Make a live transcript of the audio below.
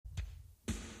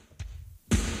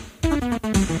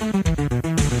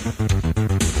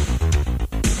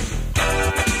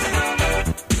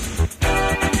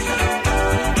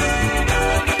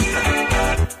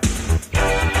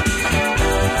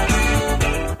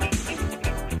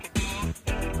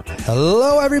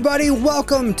Hello, everybody.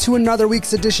 Welcome to another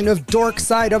week's edition of Dork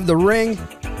Side of the Ring.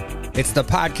 It's the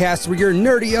podcast where your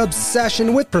nerdy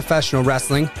obsession with professional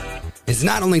wrestling is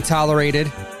not only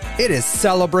tolerated, it is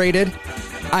celebrated.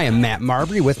 I am Matt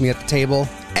Marbury. With me at the table,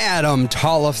 Adam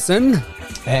Tollefson.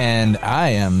 And I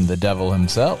am the devil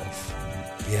himself.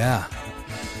 Yeah.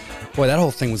 Boy, that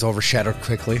whole thing was overshadowed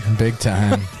quickly. Big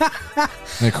time.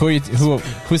 Like who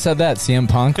said that? CM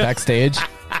Punk backstage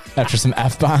after some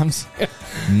F-bombs?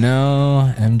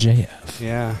 No, MJF.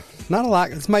 Yeah. Not a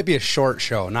lot. This might be a short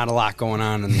show. Not a lot going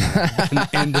on in the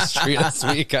industry this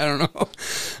week. I don't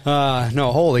know.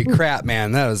 No, holy crap,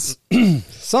 man. That was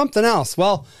something else.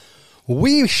 Well,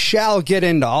 we shall get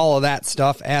into all of that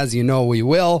stuff, as you know we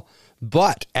will.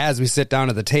 But as we sit down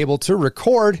at the table to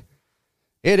record,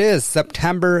 it is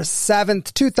September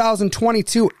 7th,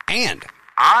 2022, and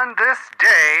on this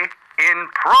day in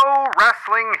pro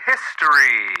wrestling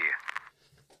history,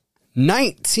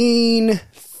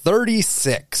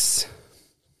 1936.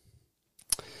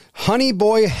 Honey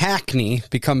Boy Hackney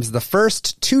becomes the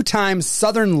first two-time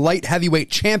Southern Light Heavyweight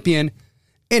Champion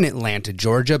in Atlanta,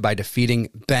 Georgia, by defeating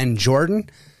Ben Jordan.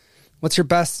 What's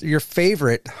your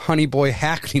favorite Honey Boy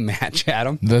Hackney match,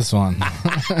 Adam? This one.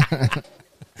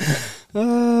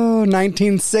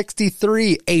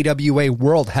 1963, AWA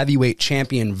World Heavyweight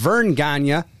Champion Vern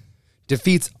Gagne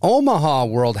defeats Omaha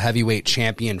World Heavyweight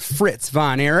Champion Fritz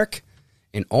Von Erich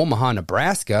in Omaha,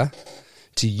 Nebraska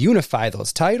to unify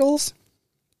those titles.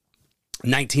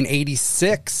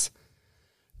 1986,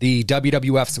 the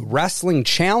WWF's Wrestling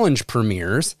Challenge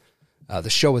premieres. The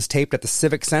show was taped at the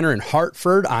Civic Center in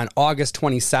Hartford on August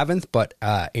 27th, but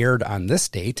aired on this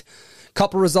date.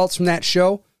 Couple results from that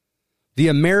show. The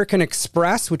American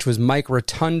Express, which was Mike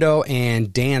Rotundo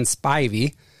and Dan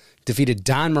Spivey, defeated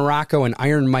Don Morocco and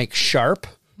Iron Mike Sharp.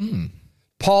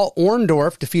 Paul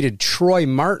Orndorff defeated Troy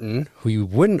Martin, who you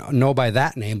wouldn't know by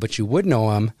that name, but you would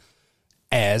know him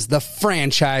as the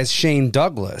franchise Shane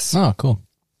Douglas. Oh, cool.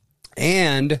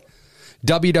 And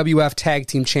WWF Tag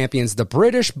Team Champions, the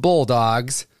British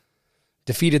Bulldogs,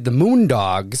 defeated the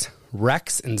Moondogs,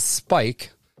 Rex and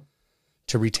Spike,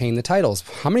 to retain the titles.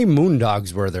 How many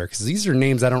Moondogs were there? Because these are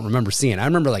names I don't remember seeing. I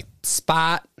remember like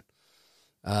Spot.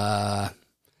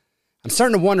 I'm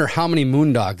starting to wonder how many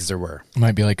Moondogs there were.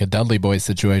 Might be like a Dudley Boys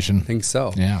situation. I think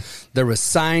so. Yeah. There was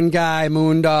Sign Guy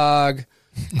Moondog.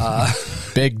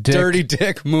 Big Dick. Dirty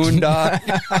Dick Moondog.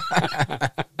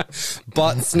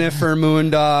 Butt Sniffer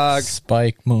Moondog.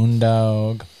 Spike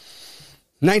Moondog.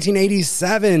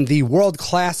 1987, the World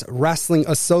Class Wrestling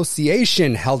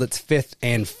Association held its fifth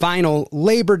and final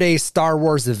Labor Day Star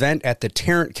Wars event at the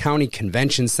Tarrant County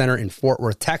Convention Center in Fort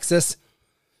Worth, Texas.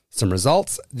 Some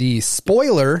results. The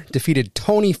Spoiler defeated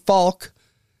Tony Falk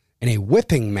in a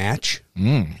whipping match.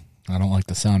 I don't like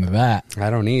the sound of that. I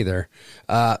don't either.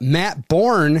 Matt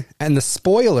Bourne and the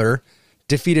Spoiler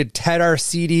defeated Ted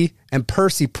Arcidi and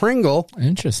Percy Pringle.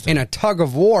 Interesting. In a tug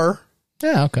of war.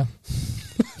 Yeah, okay.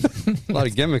 A lot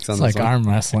of gimmicks on It's this like one. arm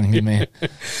wrestling to me.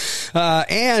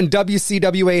 And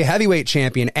WCWA Heavyweight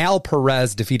Champion Al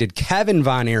Perez defeated Kevin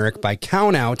Von Erich by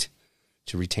countout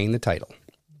to retain the title.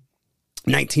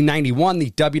 1991,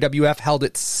 the WWF held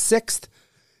its sixth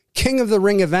King of the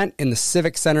Ring event in the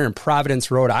Civic Center in Providence,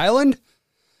 Rhode Island.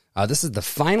 This is the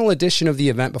final edition of the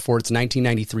event before its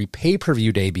 1993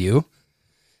 pay-per-view debut.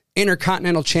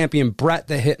 Intercontinental Champion Bret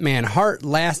the Hitman Hart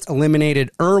last eliminated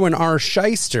Erwin R.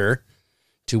 Shyster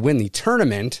to win the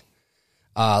tournament.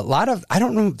 I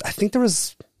don't know, I think there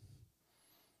was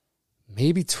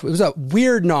maybe, it was a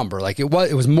weird number. Like it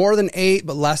was more than 8,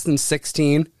 but less than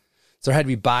 16. So there had to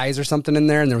be buys or something in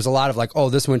there. And there was a lot of like,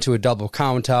 oh, this went to a double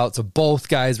count out. So both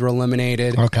guys were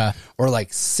eliminated. Okay. Or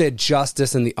like Sid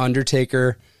Justice and The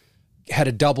Undertaker had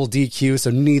a double DQ.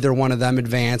 So neither one of them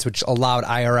advanced, which allowed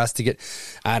IRS to get,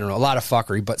 I don't know, a lot of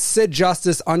fuckery. But Sid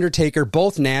Justice, Undertaker,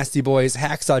 both Nasty Boys,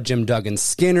 Hacksaw Jim Duggan,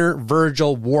 Skinner,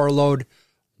 Virgil, Warlord,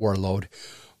 Ted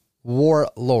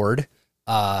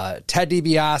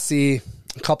DiBiase,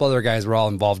 a couple other guys were all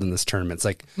involved in this tournament. It's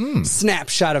like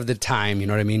snapshot of the time, you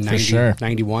know what I mean? 91.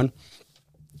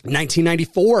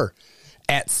 1994,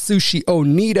 at Sushi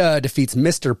Onita defeats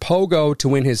Mr. Pogo to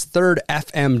win his third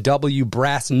FMW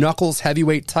Brass Knuckles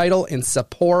heavyweight title in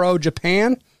Sapporo,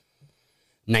 Japan.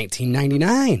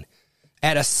 1999,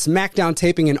 at a SmackDown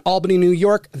taping in Albany, New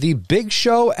York, The Big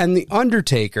Show and The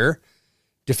Undertaker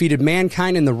defeated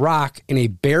Mankind and The Rock in a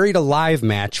Buried Alive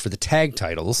match for the tag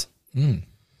titles.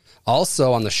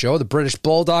 Also on the show, the British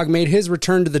Bulldog made his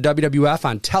return to the WWF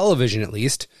on television, at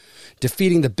least,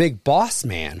 defeating the Big Boss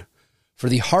Man for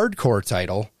the Hardcore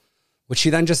title, which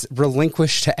he then just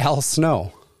relinquished to Al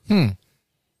Snow. I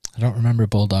don't remember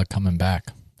Bulldog coming back.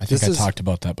 I think I talked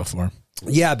about that before.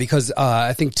 Yeah, because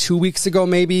I think 2 weeks ago,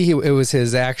 maybe, it was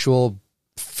his actual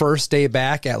first day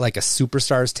back at like a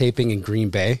Superstars taping in Green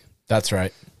Bay. That's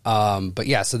right. But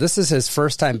yeah, so this is his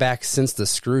first time back since the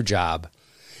screw job.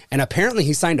 And apparently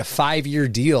he signed a 5-year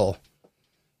deal.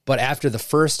 But after the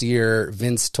first year,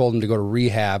 Vince told him to go to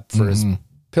rehab for his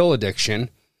pill addiction.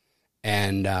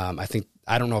 And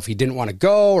I don't know if he didn't want to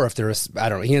go or if there was, I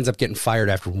don't know. He ends up getting fired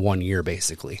after 1 year,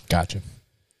 basically. Gotcha.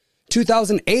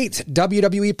 2008,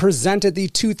 WWE presented the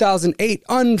 2008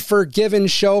 Unforgiven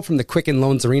show from the Quicken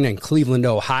Loans Arena in Cleveland,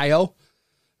 Ohio.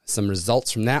 Some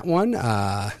results from that one.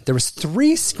 There was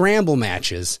 3 scramble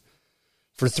matches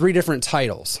for 3 different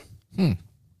titles.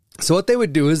 So what they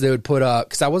would do is they would put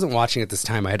because I wasn't watching at this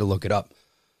time, I had to look it up.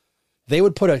 They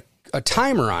would put a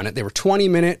timer on it. They were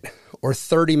 20-minute or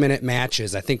 30-minute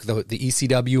matches. I think the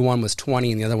ECW one was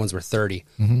 20 and the other ones were 30.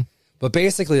 But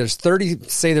basically there's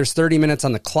 30 minutes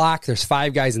on the clock. There's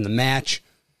 5 guys in the match.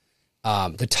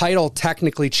 The title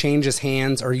technically changes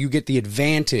hands, or you get the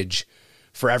advantage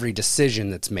for every decision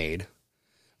that's made.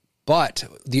 But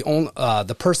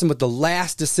the person with the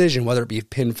last decision, whether it be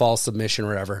pinfall, submission, or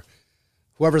whatever,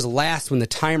 whoever's last when the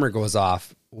timer goes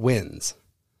off wins.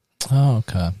 Oh,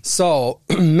 okay. So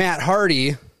Matt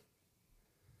Hardy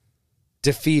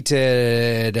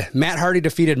defeated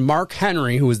Mark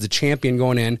Henry, who was the champion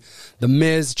going in, The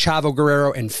Miz, Chavo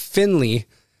Guerrero, and Finlay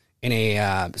in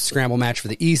a scramble match for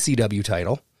the ECW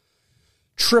title.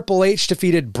 Triple H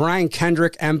defeated Brian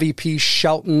Kendrick, MVP,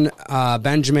 Shelton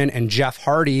Benjamin, and Jeff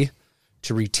Hardy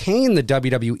to retain the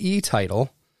WWE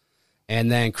title.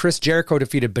 And then Chris Jericho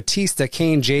defeated Batista,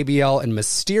 Kane, JBL, and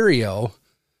Mysterio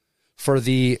for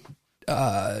the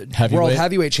World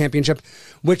Heavyweight Championship,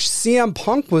 which CM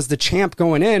Punk was the champ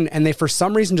going in, and they for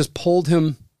some reason just pulled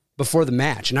him before the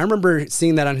match. And I remember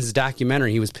seeing that on his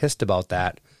documentary. He was pissed about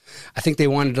that. I think they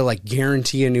wanted to like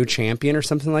guarantee a new champion or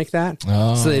something like that.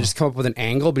 Oh. So they just come up with an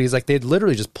angle, but he's like, they'd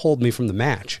literally just pulled me from the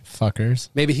match. Fuckers.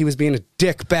 Maybe he was being a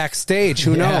dick backstage.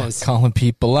 Who knows? Calling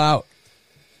people out.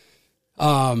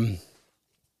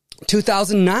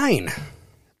 2009,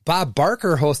 Bob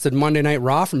Barker hosted Monday Night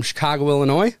Raw from Chicago,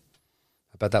 Illinois.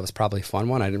 I bet that was probably a fun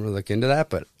one. I didn't really look into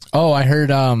that, but oh, I heard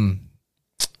who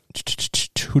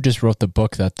just wrote the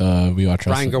book that we watched?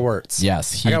 Brian Gewirtz.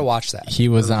 Yes, I gotta watch that. He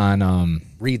was on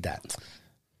read that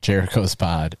Jericho's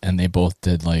pod, and they both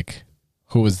did like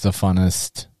who was the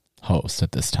funnest host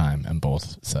at this time, and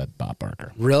both said Bob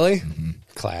Barker. Really?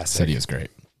 Classic. Said he was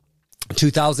great.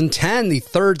 2010, the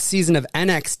 3rd season of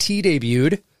NXT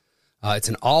debuted. It's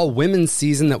an all-women's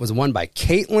season that was won by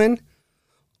Caitlyn.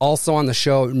 Also on the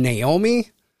show, Naomi,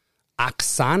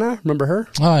 Oksana, remember her?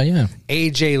 Oh, yeah.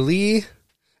 AJ Lee,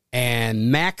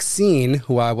 and Maxine,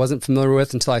 who I wasn't familiar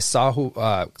with until I saw who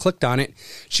clicked on it.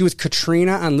 She was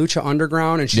Katrina on Lucha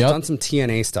Underground, and she's done some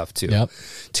TNA stuff too.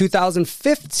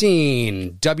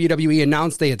 2015, WWE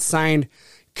announced they had signed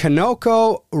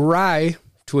Kanoko Rai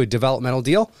to a developmental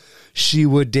deal. She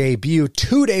would debut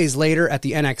 2 days later at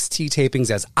the NXT tapings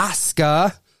as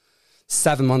Asuka.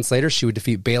 7 months later, she would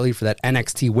defeat Bayley for that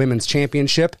NXT Women's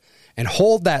Championship and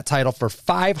hold that title for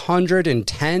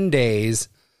 510 days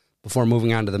before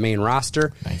moving on to the main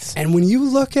roster. Nice. And when you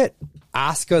look at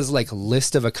Asuka's like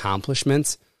list of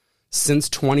accomplishments since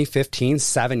 2015,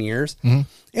 7 years,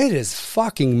 it is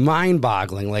fucking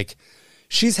mind-boggling. Like,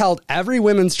 she's held every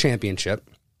women's championship.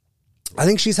 I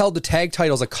think she's held the tag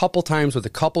titles a couple times with a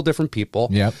couple different people.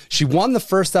 Yep. She won the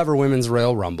first ever Women's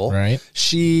Royal Rumble. Right.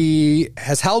 She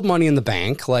has held Money in the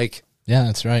Bank. Like, yeah,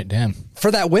 that's right. Damn. for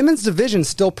that women's division,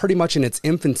 still pretty much in its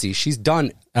infancy. She's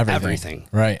done everything.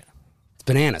 Right. It's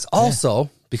bananas. Also,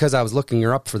 because I was looking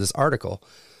her up for this article,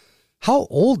 how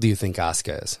old do you think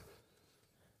Asuka is?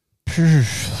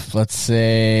 Let's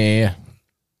say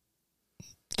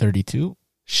 32.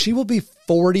 She will be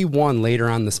 41 later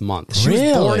on this month. She was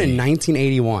born in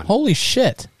 1981. Holy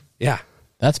shit. Yeah.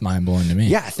 That's mind-blowing to me.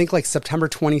 Yeah, I think like September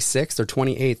 26th or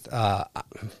 28th.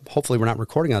 Hopefully we're not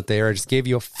recording out there. I just gave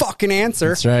you a fucking answer.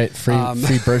 That's right.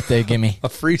 Free birthday gimme. A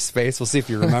free space. We'll see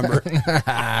if you remember.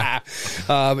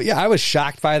 But yeah, I was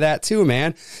shocked by that too,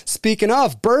 man. Speaking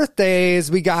of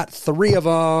birthdays, we got 3 of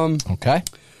them. Okay.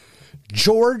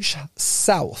 George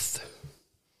South.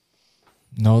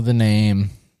 Know the name.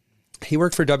 He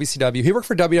worked for WCW. He worked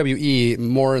for WWE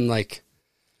more in like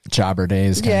Jobber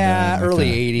days. Yeah, like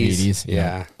early the 80s.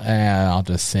 Yeah. I'll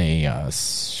just say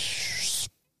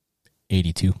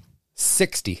 82.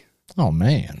 60. Oh,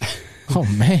 man. Oh,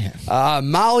 man.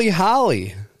 Molly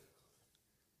Holly.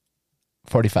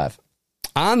 45.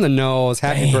 On the nose.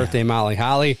 Happy birthday, Molly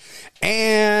Holly.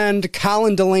 And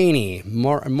Colin Delaney.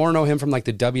 More know him from like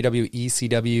the WWE,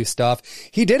 CW stuff.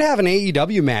 He did have an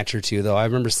AEW match or two, though. I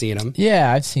remember seeing him.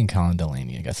 Yeah, I've seen Colin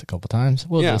Delaney, I guess, a couple times.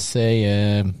 We'll just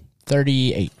say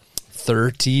 38.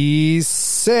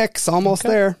 36. Almost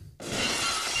there.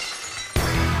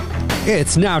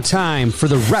 It's now time for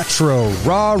the Retro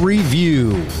Raw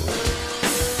Review.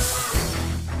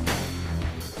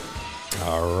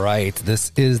 All right.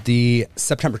 This is the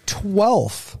September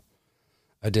 12th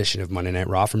edition of Monday Night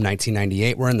Raw from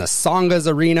 1998. We're in the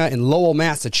Songas Arena in Lowell,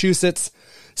 Massachusetts.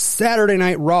 Saturday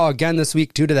Night Raw again this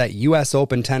week due to that U.S.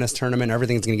 Open tennis tournament.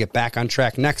 Everything's going to get back on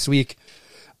track next week.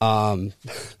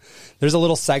 There's a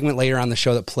little segment later on the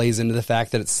show that plays into the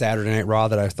fact that it's Saturday Night Raw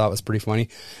that I thought was pretty funny.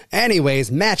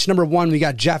 Anyways, match number 1, we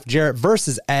got Jeff Jarrett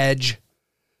versus Edge.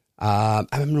 I'm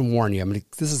going to warn you.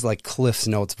 This is like Cliff's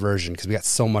Notes version because we got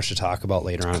so much to talk about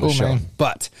later on in the show. Man.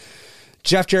 But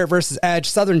Jeff Jarrett versus Edge,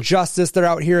 Southern Justice, they're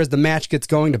out here as the match gets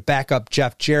going to back up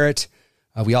Jeff Jarrett.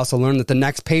 We also learned that the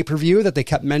next pay-per-view that they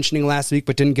kept mentioning last week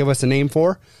but didn't give us a name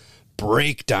for,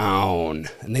 Breakdown.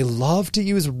 And they love to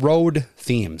use road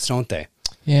themes, don't they?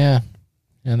 Yeah,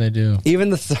 they do.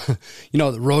 Even the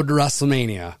Road to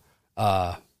WrestleMania,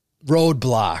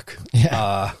 Roadblock.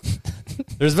 Yeah.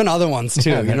 There's been other ones too.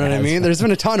 You know what I mean? There's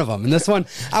been a ton of them. And this one,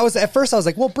 at first I was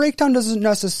like, well, Breakdown doesn't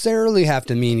necessarily have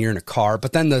to mean you're in a car.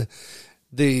 But then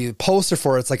the poster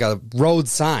for it's like a road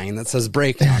sign that says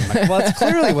Breakdown. I'm like, well, that's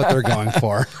clearly what they're going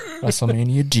for.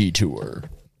 WrestleMania G Tour.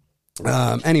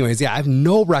 Anyways, yeah, I have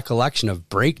no recollection of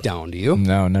Breakdown. Do you?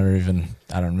 No, never even.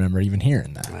 I don't remember even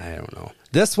hearing that. I don't know.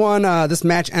 This one, this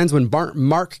match ends when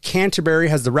Mark Canterbury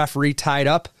has the referee tied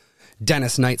up.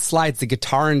 Dennis Knight slides the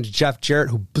guitar into Jeff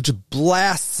Jarrett, who just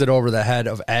blasts it over the head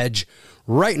of Edge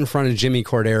right in front of Jimmy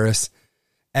Corderas.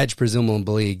 Edge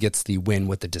presumably gets the win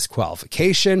with the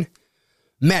disqualification.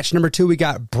 Match number 2, we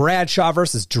got Bradshaw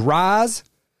versus Droz.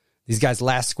 These guys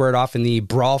last squared off in the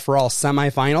Brawl for All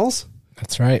semifinals.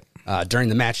 That's right. During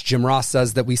the match, Jim Ross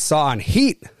says that we saw on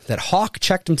Heat that Hawk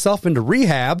checked himself into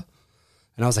rehab.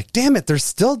 And I was like, damn it, they're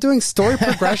still doing story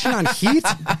progression on Heat?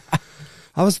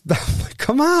 I was like,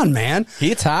 come on, man.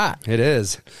 Heat's hot. It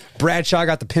is. Bradshaw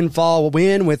got the pinfall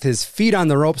win with his feet on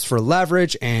the ropes for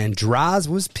leverage, and Droz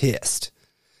was pissed.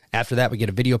 After that, we get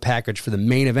a video package for the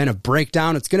main event of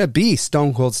Breakdown. It's going to be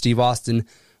Stone Cold Steve Austin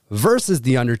versus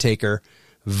The Undertaker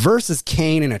versus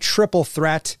Kane in a triple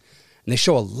threat. And they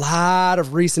show a lot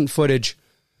of recent footage,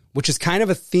 which is kind of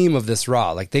a theme of this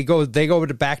Raw. Like they go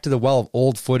back to the well of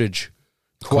old footage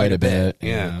quite a bit.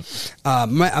 Yeah.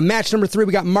 Match number 3,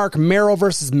 we got Mark Merrow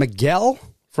versus Miguel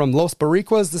from Los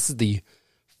Boricuas. This is the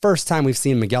first time we've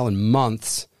seen Miguel in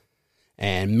months.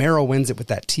 And Merrow wins it with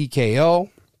that TKO.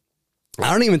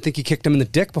 I don't even think he kicked him in the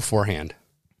dick beforehand.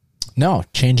 No,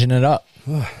 changing it up.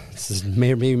 This is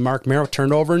maybe Mark Merrow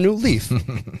turned over a new leaf.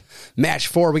 Match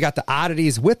 4, we got the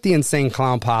Oddities with the Insane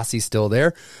Clown Posse still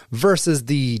there versus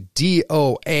the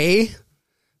DOA. A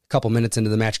couple minutes into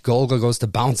the match, Golga goes to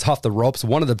bounce off the ropes.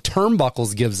 One of the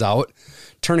turnbuckles gives out,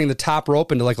 turning the top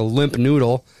rope into like a limp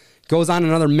noodle. Goes on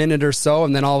another minute or so,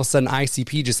 and then all of a sudden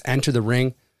ICP just enter the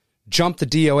ring, jump the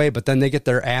DOA, but then they get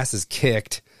their asses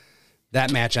kicked.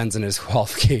 That match ends in a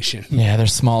disqualification. Yeah, they're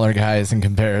smaller guys in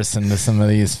comparison to some of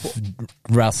these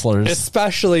wrestlers.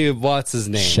 Especially, what's his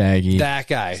name? Shaggy. That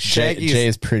guy.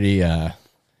 Jay's pretty,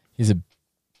 he's a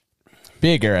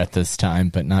bigger at this time,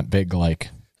 but not big like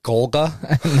Golga.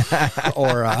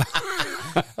 Or,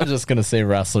 I'm just going to say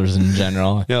wrestlers in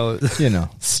general.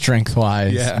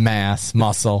 Strength-wise, mass,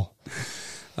 muscle.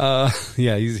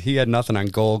 He had nothing on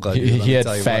Golga. He had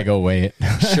Faggo weight.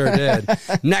 Sure did.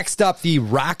 Next up, The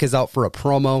Rock is out for a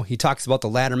promo. He talks about the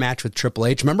ladder match with Triple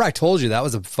H. Remember I told you that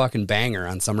was a fucking banger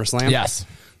on SummerSlam? Yes.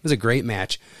 It was a great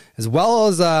match. As well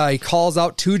as he calls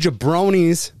out 2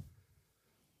 jabronis,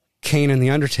 Kane and The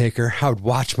Undertaker. I would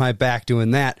watch my back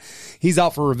doing that. He's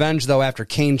out for revenge, though, after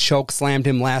Kane choke slammed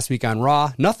him last week on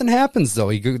Raw. Nothing happens, though.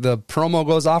 The promo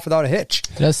goes off without a hitch.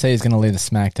 It does say he's going to lay the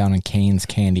smackdown in Kane's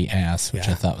candy ass, which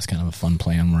I thought was kind of a fun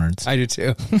play on words. I do,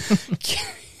 too.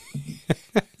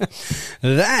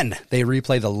 Then they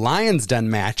replay the Lion's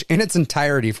Den match in its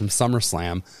entirety from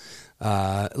SummerSlam.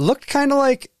 Looked kind of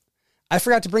like... I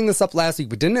forgot to bring this up last week,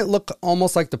 but didn't it look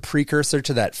almost like the precursor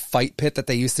to that fight pit that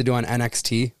they used to do on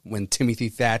NXT when Timothy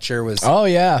Thatcher was... Oh,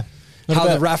 yeah. How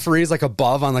the referee's like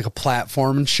above on like a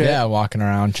platform and shit. Yeah, walking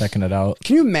around, checking it out.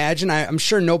 Can you imagine? I'm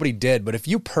sure nobody did, but if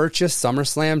you purchased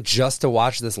SummerSlam just to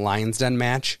watch this Lion's Den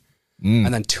match,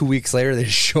 and then 2 weeks later they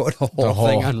showed the whole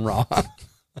thing on Raw.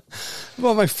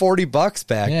 About my $40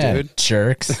 back, Yeah, dude.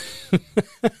 jerks.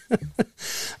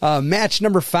 Match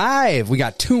number 5. We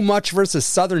got Too Much versus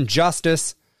Southern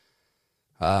Justice.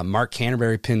 Mark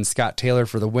Canterbury pinned Scott Taylor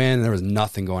for the win. There was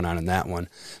nothing going on in that one.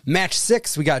 Match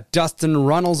 6, we got Dustin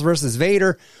Runnels versus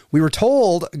Vader. We were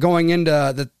told going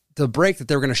into the break that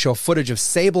they were going to show footage of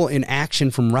Sable in action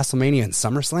from WrestleMania and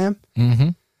SummerSlam. Mm-hmm.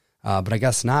 But I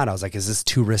guess not. I was like, is this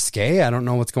too risque? I don't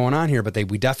know what's going on here, but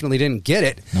we definitely didn't get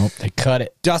it. Nope, they cut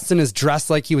it. Dustin is dressed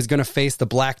like he was going to face the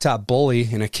Blacktop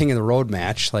Bully in a King of the Road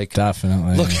match. Like,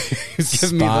 Definitely. look, he's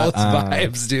giving me Spot those on.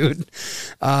 vibes,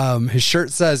 dude. His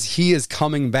shirt says he is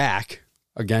coming back.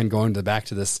 Again, going back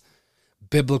to this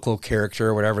biblical character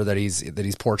or whatever that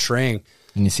he's portraying.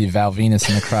 And you see Val Venus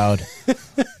in the crowd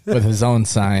with his own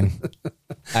sign.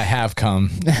 I have come,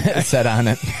 said on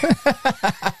it.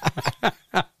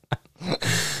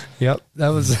 Yep, that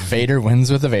was Vader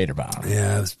wins with a Vader bomb.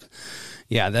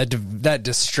 yeah. That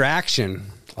distraction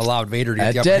allowed Vader to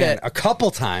That get did up it. a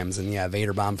couple times, and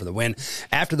Vader bomb for the win.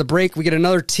 After the break, we get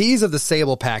another tease of the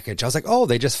Sable package. I was like, oh,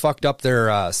 they just fucked up their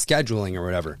scheduling or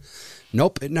whatever.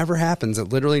 Nope, it never happens. It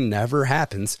literally never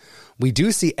happens. We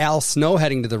do see Al Snow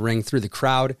heading to the ring through the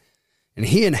crowd, and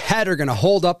he and Head are going to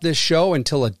hold up this show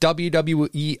until a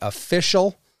WWE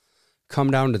official come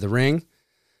down to the ring.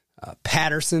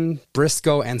 Patterson,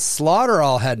 Briscoe, and Slaughter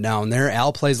all head down there.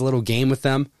 Al plays a little game with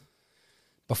them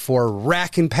before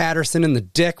racking Patterson in the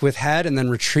dick with Head and then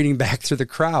retreating back through the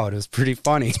crowd. It was pretty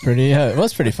funny. It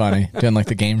was pretty funny. Doing like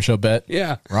the game show bit.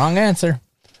 Yeah. Wrong answer.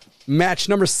 Match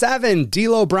number 7,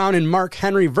 D'Lo Brown and Mark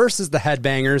Henry versus the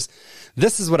Headbangers.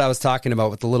 This is what I was talking about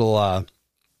with the little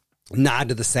nod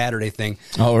to the Saturday thing.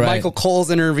 Oh, right. Michael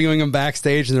Cole's interviewing him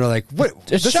backstage, and they're like, "What?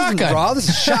 It's this Shotgun." isn't Raw. This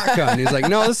is Shotgun." He's like,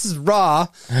 "No, this is Raw.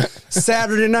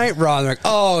 Saturday Night Raw." And they're like,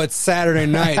 "Oh, it's Saturday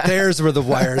night. There's where the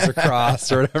wires are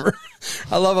crossed, or whatever."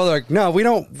 I love how they're like, "No, we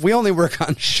don't. We only work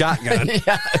on Shotgun."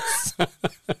 Yes.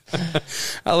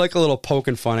 I like a little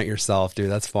poking fun at yourself,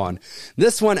 dude. That's fun.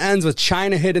 This one ends with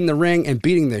Chyna hitting the ring and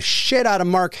beating the shit out of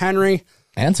Mark Henry.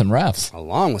 And some refs.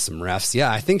 Along with some refs.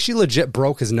 Yeah, I think she legit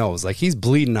broke his nose. Like, he's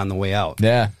bleeding on the way out.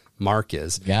 Yeah. Mark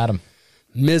is. Got him.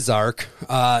 Mizark.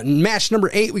 Match number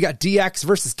 8, we got DX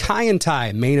versus Kai and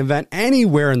Tai. Main event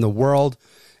anywhere in the world.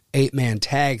 8-man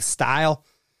tag style.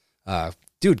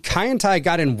 Dude, Kai and Tai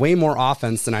got in way more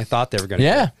offense than I thought they were going to.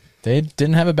 Yeah. They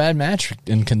didn't have a bad match.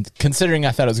 And considering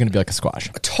I thought it was going to be like a squash.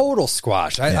 A total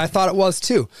squash. I thought it was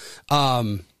too.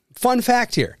 Fun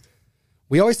fact here.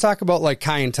 We always talk about like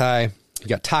Kai and Tai. You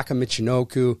got Taka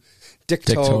Michinoku, Dick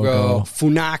Togo,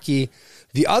 Funaki.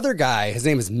 The other guy, his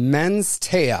name is Men's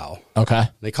Teo. Okay.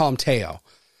 They call him Teo.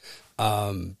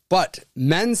 But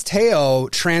Men's Teo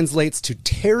translates to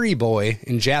Terry Boy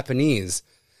in Japanese,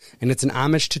 and it's an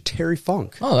homage to Terry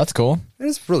Funk. Oh, that's cool. It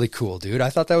is really cool, dude. I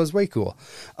thought that was way cool.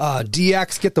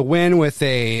 DX get the win with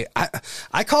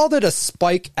I called it a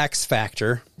Spike X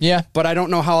Factor. Yeah. But I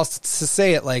don't know how else to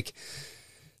say it. Like,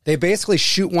 they basically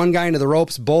shoot one guy into the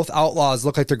ropes. Both Outlaws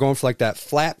look like they're going for like that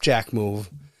flapjack move.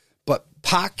 But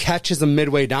Pac catches him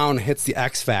midway down and hits the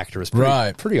X Factor. It's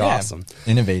pretty awesome.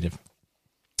 Innovative.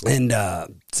 And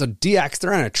so DX,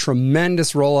 they're on a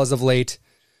tremendous roll as of late.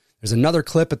 There's another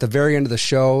clip at the very end of the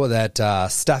show that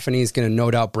Stephanie's going to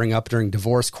no doubt bring up during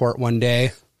divorce court one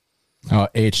day. Oh,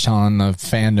 H telling the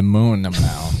fandom moon them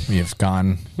now. We've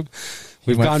gone...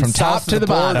 We've went gone from top south to the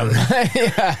bottom.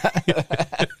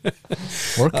 border.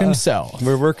 Working south.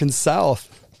 We're working south.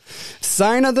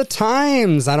 Sign of the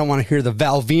times. I don't want to hear the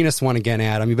Val Venus one again,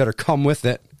 Adam. You better come with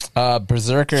it.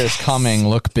 Berserker is coming.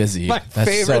 Look busy.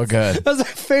 That's so good. That was my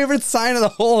favorite sign of the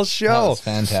whole show. That was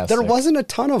fantastic. There wasn't a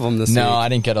ton of them this week. No, I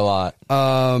didn't get a lot.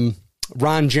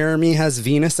 Ron Jeremy has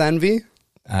Venus Envy.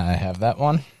 I have that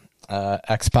one.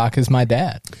 X-Pac is my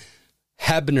dad.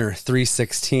 Hebner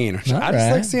 316. I just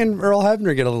right. like seeing Earl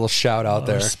Hebner get a little shout out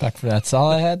there. Respect for that. That's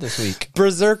all I had this week.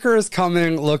 Berserker is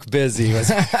coming. Look busy. It was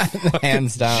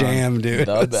Hands down. jam, dude.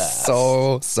 The It's best.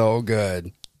 so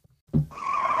good.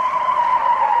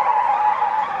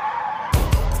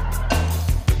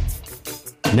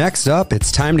 Next up,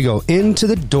 it's time to go into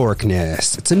the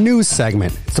Dorkness. It's a news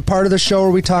segment. It's a part of the show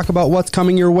where we talk about what's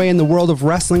coming your way in the world of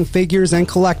wrestling figures and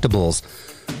collectibles.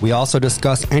 We also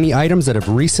discuss any items that have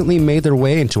recently made their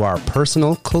way into our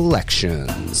personal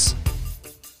collections.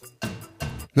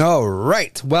 All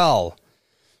right. Well,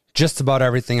 just about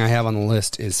everything I have on the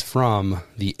list is from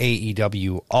the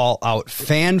AEW All Out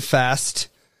Fan Fest,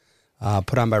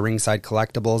 put on by Ringside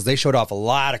Collectibles. They showed off a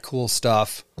lot of cool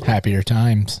stuff. Happier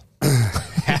times.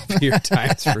 Happier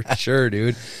times for sure,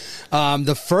 dude.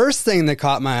 The first thing that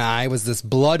caught my eye was this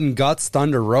Blood and Guts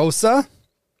Thunder Rosa.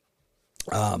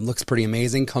 Looks pretty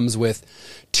amazing. Comes with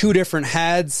 2 different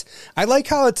heads. I like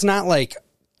how it's not like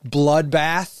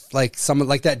bloodbath, like some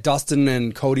like that Dustin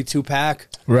and Cody 2-pack.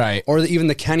 Right. Or even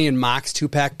the Kenny and Mox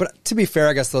 2-pack. But to be fair,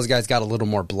 I guess those guys got a little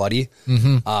more bloody.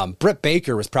 Britt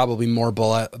Baker was probably more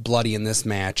bloody in this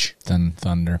match Than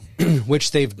Thunder.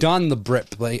 which they've done the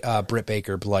Britt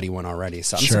Baker bloody one already.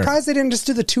 So I'm Sure. surprised they didn't just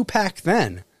do the 2-pack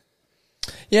then.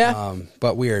 Yeah.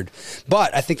 But weird.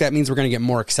 But I think that means we're going to get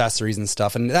more accessories and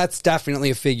stuff. And that's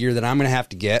definitely a figure that I'm going to have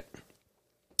to get.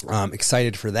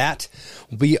 Excited for that.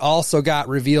 We also got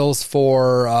reveals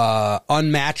for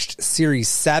Unmatched Series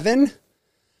 7.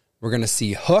 We're going to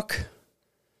see Hook,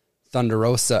 Thunder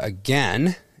Rosa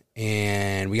again.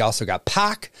 And we also got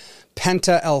Pac,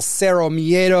 Penta, El Cerro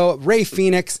Miedo, Rey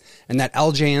Fenix, and that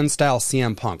LJN style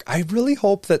CM Punk. I really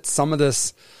hope that some of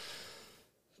this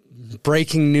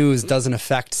breaking news doesn't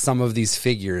affect some of these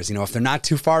figures. You know, if they're not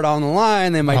too far down the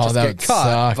line, they might just that get would cut.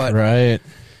 suck, But right.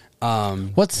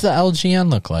 What's the LGN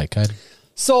look like?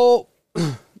 so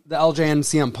the LJN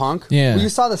CM Punk. Yeah. Well, you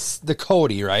saw the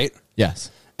Cody, right?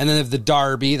 Yes. And then they have the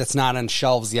Darby that's not on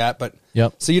shelves yet. But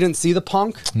Yep. So you didn't see the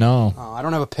Punk? No. I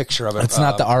don't have a picture of it. It's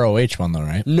not the ROH one, though,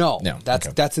 right? No, No, that's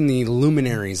okay. that's in the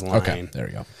Luminaries line. Okay, there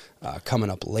we go. Coming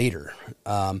up later.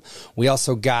 We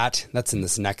also got, that's in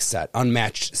this next set,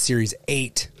 Unmatched Series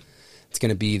 8. It's going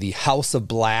to be the House of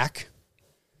Black,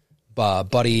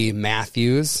 Buddy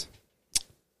Matthews,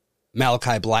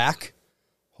 Malachi Black,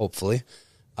 hopefully.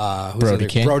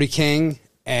 Brody King,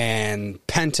 and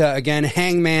Penta again,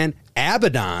 Hangman,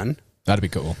 Abaddon, That'd be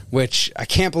cool. which I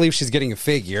can't believe she's getting a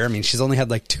figure. I mean, she's only had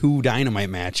like 2 Dynamite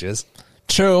matches.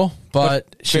 True,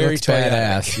 but she very looks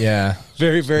badass. Yeah.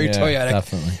 Very, very Yeah, toyetic.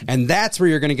 definitely. And that's where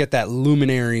you're going to get that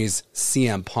Luminaries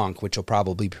CM Punk, which will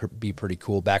probably be pretty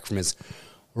cool back from his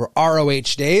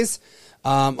ROH days.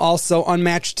 Also,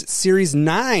 Unmatched Series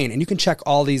 9. And you can check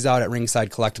all these out at Ringside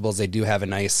Collectibles. They do have a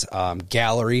nice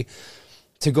gallery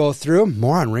to go through.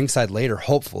 More on Ringside later,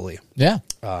 hopefully. Yeah.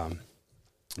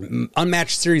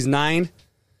 Unmatched Series 9.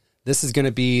 This is going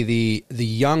to be the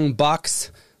Young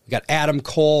Bucks. We got Adam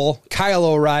Cole, Kyle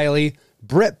O'Reilly,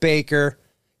 Britt Baker,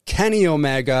 Kenny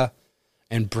Omega,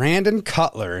 and Brandon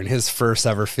Cutler in his first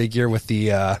ever figure with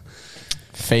the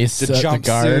Face the the guard.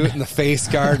 jumpsuit and the face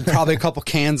guard, and probably a couple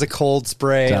cans of cold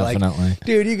spray. Definitely. Like,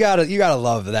 dude, you gotta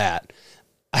love that.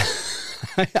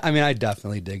 I mean, I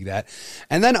definitely dig that.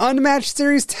 And then Unmatched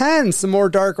Series 10, some more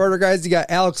Dark Order guys. You got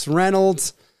Alex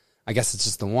Reynolds. I guess it's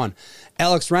just the one.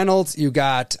 Alex Reynolds. You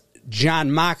got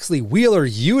John Moxley, Wheeler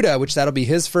Yuta, which that'll be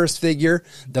his first figure,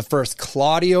 the first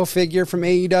Claudio figure from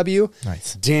AEW.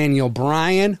 Nice. Daniel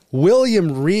Bryan,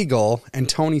 William Regal, and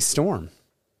Tony Storm.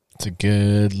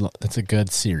 It's a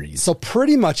good series. So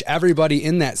pretty much everybody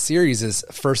in that series is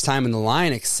first time in the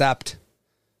line except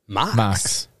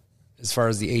Mox. As far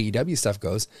as the AEW stuff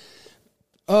goes.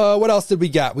 What else did we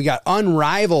got? We got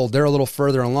Unrivaled. They're a little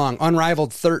further along.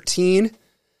 Unrivaled 13.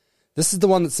 This is the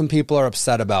one that some people are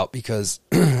upset about because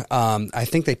I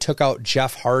think they took out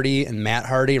Jeff Hardy and Matt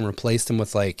Hardy and replaced them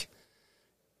with like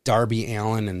Darby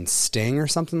Allin and Sting or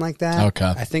something like that. Okay.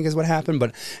 I think is what happened.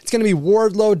 But it's going to be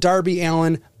Wardlow, Darby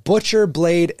Allin, Butcher,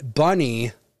 Blade,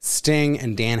 Bunny, Sting,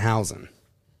 and Danhausen.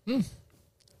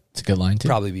 It's a good line, too.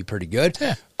 Probably be pretty good.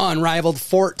 Yeah. Unrivaled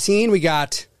 14. We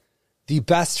got the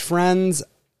Best Friends,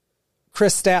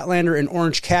 Chris Statlander and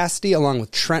Orange Cassidy, along with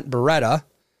Trent Beretta.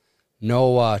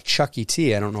 No Chucky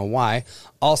T. I don't know why.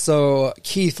 Also,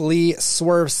 Keith Lee,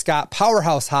 Swerve Scott,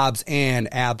 Powerhouse Hobbs, and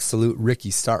Absolute Ricky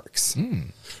Starks.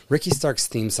 Ricky Starks'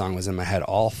 theme song was in my head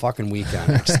all fucking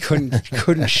weekend. I just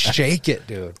couldn't shake it,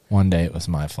 dude. One day it was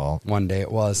my fault. One day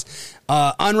it was.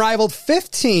 Unrivaled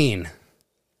 15.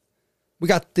 We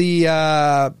got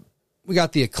the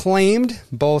Acclaimed,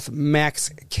 both Max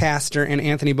Caster and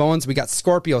Anthony Bowens. We got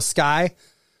Scorpio Sky.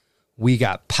 We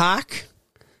got Pac.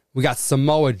 We got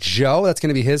Samoa Joe. That's going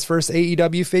to be his first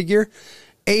AEW figure.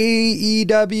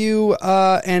 AEW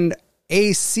and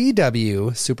ACW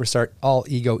superstar All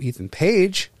Ego Ethan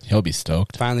Page. He'll be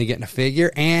stoked. Finally getting a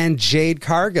figure. And Jade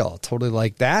Cargill. Totally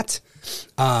like that.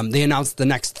 They announced the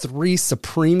next 3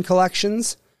 Supreme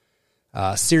collections.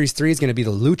 Series 3 is going to be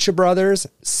the Lucha Brothers.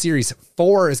 Series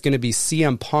 4 is going to be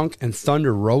CM Punk and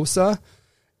Thunder Rosa.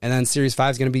 And then Series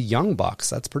 5 is going to be Young Bucks.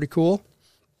 That's pretty cool.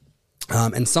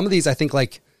 And some of these, I think,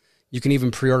 like, you can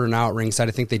even pre-order now at Ringside.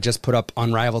 I think they just put up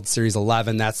Unrivaled Series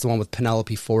 11. That's the one with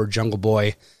Penelope Ford, Jungle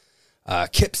Boy,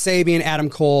 Kip Sabian, Adam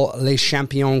Cole, Les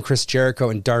Champions, Chris Jericho,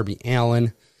 and Darby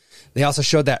Allin. They also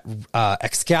showed that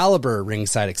Excalibur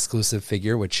ringside exclusive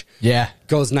figure, which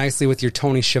goes nicely with your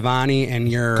Tony Schiavone and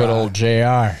your good old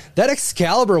JR. That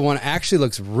Excalibur one actually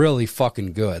looks really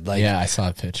fucking good. Like, yeah, I saw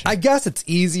a picture. I guess it's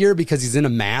easier because he's in a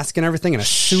mask and everything, and a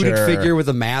suited figure with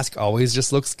a mask always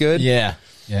just looks good. Yeah,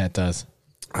 it does.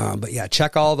 But yeah,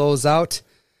 check all those out.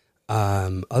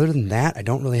 Other than that, I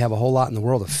don't really have a whole lot in the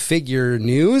world of figure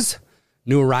news.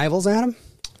 New arrivals, Adam?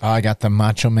 I got the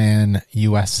Macho Man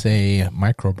USA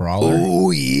Micro Brawler. Oh,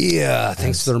 yeah.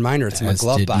 Thanks for the reminder. It's in my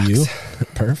glove box. You.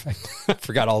 Perfect. I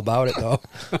forgot all about it, though.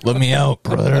 Let me out,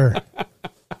 brother.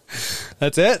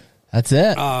 That's it? That's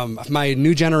it. My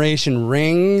new generation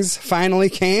rings finally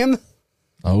came.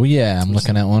 Oh, yeah. I'm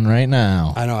looking at one right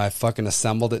now. I know. I fucking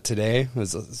assembled it today. It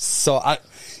was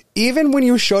even when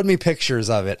you showed me pictures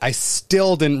of it, I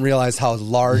still didn't realize how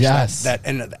large that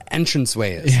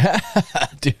entranceway is. Yeah,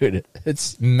 dude,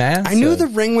 it's massive. I knew the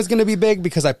ring was going to be big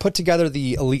because I put together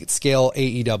the Elite Scale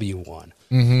AEW one.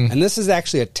 Mm-hmm. And this is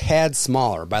actually a tad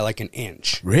smaller by like an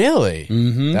inch. Really?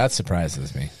 Mm-hmm. That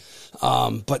surprises me.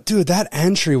 But dude, that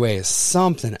entryway is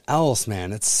something else,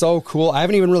 man. It's so cool. I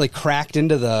haven't even really cracked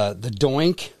into the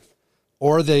Doink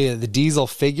or the Diesel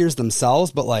figures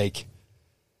themselves, but like,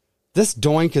 this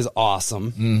Doink is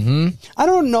awesome. Mm-hmm. I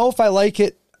don't know if I like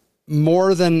it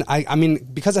more than I mean,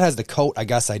 because it has the coat, I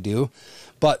guess I do.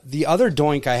 But the other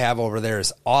Doink I have over there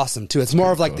is awesome too. It's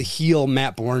more of like the heel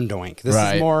Matt Bourne Doink. This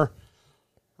is more,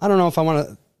 I don't know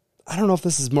if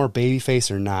this is more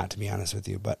babyface or not, to be honest with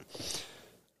you. But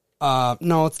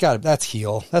no, that's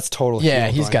heel. That's total heel. Yeah,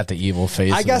 he's Doink. Got the evil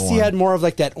face. I guess he had more of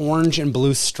like that orange and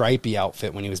blue stripy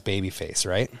outfit when he was babyface,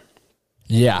 right?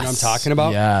 Yes. You know what I'm talking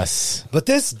about? Yes. But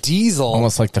this Diesel...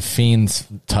 almost like the Fiend's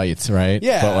tights, right?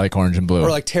 Yeah. But like orange and blue. Or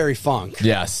like Terry Funk.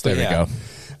 Yes, there we go.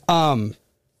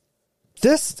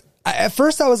 At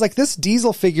first I was like, this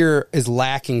Diesel figure is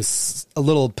lacking a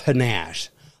little panache.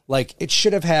 Like, it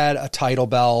should have had a title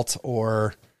belt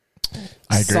or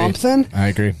something. I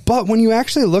agree. But when you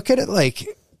actually look at it, like...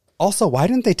 Also, why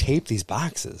didn't they tape these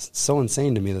boxes? It's so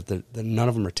insane to me that none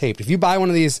of them are taped. If you buy one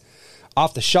of these...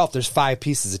 off the shelf, there's 5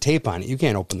 pieces of tape on it. You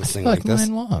can't open this thing like this.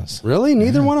 Mine was. Really?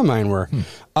 Neither one of mine were.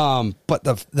 But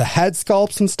the head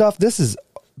sculpts and stuff, this is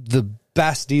the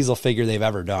best Diesel figure they've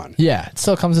ever done. Yeah, it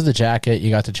still comes with the jacket. You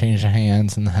got to change the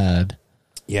hands and the head.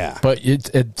 Yeah. But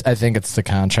I think it's the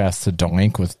contrast to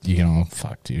Doink with,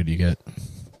 dude, you get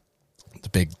the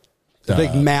big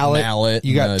mallet.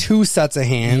 You got 2 sets of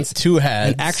hands, 2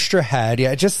 heads, an extra head.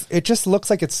 Yeah, it just looks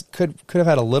like it's could have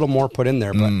had a little more put in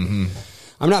there, but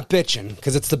I'm not bitching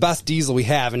because it's the best Diesel we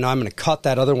have, and now I'm going to cut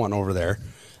that other one over there.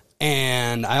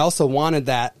 And I also wanted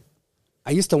that.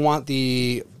 I used to want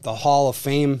the Hall of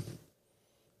Fame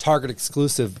Target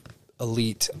exclusive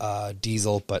Elite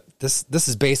Diesel, but this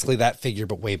is basically that figure,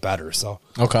 but way better. So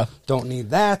don't need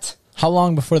that. How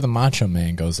long before the Macho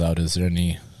Man goes out? Is there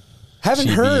any? Haven't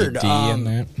heard, in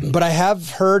that? But I have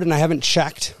heard, and I haven't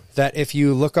checked that if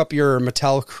you look up your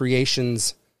Mattel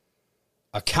Creations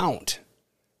account,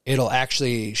 it'll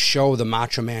actually show the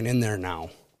Macho Man in there now.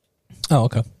 Oh,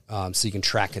 okay. So you can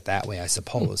track it that way, I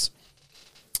suppose.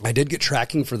 I did get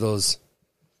tracking for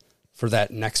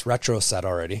that next retro set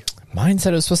already. Mine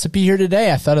said it was supposed to be here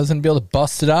today. I thought I was going to be able to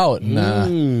bust it out, and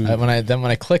when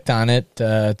I clicked on it,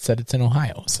 it said it's in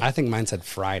Ohio. So. I think mine said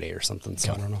Friday or something.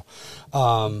 So I don't know.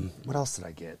 What else did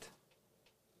I get?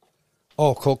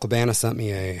 Oh, Colt Cabana sent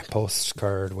me a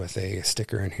postcard with a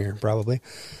sticker in here, probably,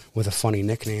 with a funny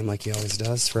nickname like he always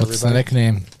does for What's everybody. the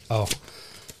nickname? Oh.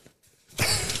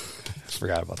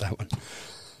 Forgot about that one.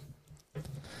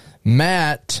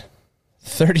 Matt,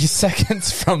 30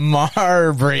 seconds from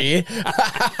Marbury.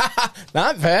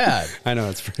 Not bad. I know,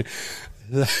 it's pretty...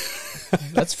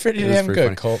 That's pretty damn pretty good,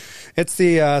 funny. Colt. It's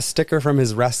the sticker from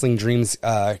his Wrestling Dreams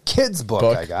kids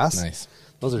book, I guess. Nice.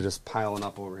 Those are just piling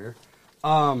up over here.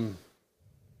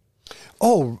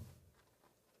 Oh,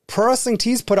 Pro Wrestling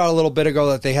Tees put out a little bit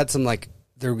ago that they had some, like,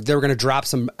 they were going to drop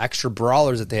some extra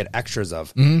brawlers that they had extras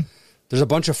of. Mm-hmm. There's a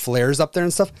bunch of flares up there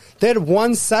and stuff. They had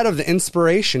one set of the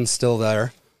Inspiration still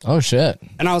there. Oh, shit.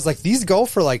 And I was like, these go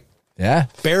for, like,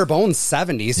 bare bones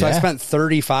 70. So I spent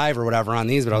 35 or whatever on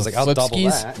these, but I was like, I'll double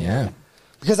that. Yeah.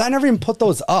 Because I never even put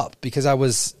those up because I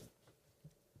was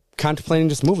contemplating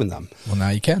just moving them. Well, now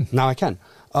you can. Now I can.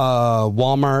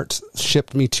 Walmart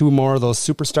shipped me 2 more of those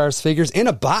Superstars figures in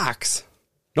a box.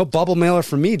 No bubble mailer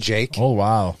for me, Jake. Oh,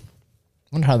 wow.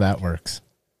 Wonder how that works.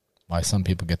 Why some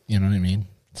people get, you know what I mean?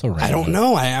 So random. I don't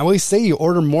know. I always say you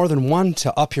order more than one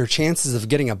to up your chances of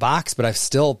getting a box, but I've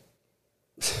still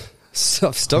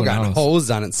gotten hosed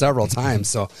on it several times.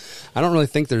 So I don't really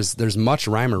think there's much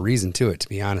rhyme or reason to it, to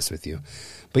be honest with you.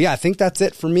 But yeah, I think that's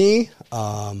it for me.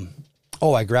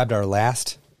 Oh, I grabbed our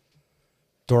last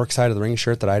Dork Side of the Ring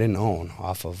shirt that I didn't own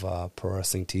off of Pro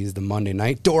Wrestling Tees, the Monday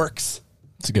Night Dorks.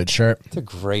 It's a good shirt. It's a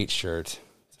great shirt.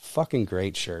 It's a fucking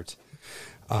great shirt.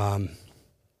 I'm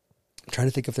trying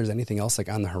to think if there's anything else like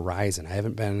on the horizon. I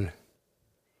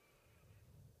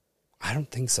don't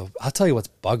think so. I'll tell you what's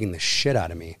bugging the shit out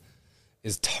of me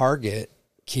is Target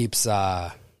keeps, so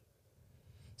I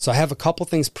have a couple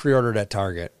things pre-ordered at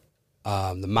Target.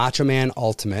 The Macho Man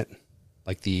Ultimate,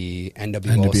 like the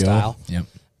NWO style. Yep.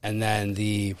 And then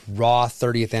the Raw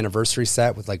 30th anniversary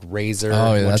set with like Razor,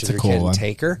 that's a cool one.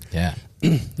 Taker. Yeah.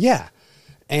 Yeah.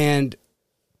 And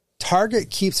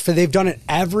Target they've done it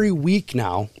every week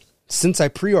now since I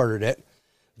pre-ordered it.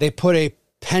 They put a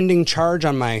pending charge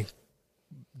on my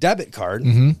debit card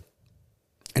and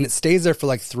it stays there for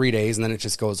like 3 days and then it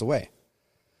just goes away.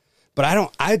 But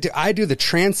I do the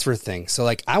transfer thing. So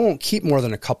like I won't keep more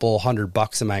than a couple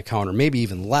 $100 in my account or maybe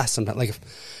even less. Sometimes like if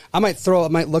I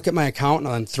might look at my account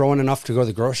and I'm throwing enough to go to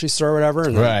the grocery store or whatever.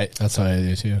 And right. That's what I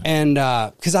do too. And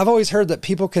because I've always heard that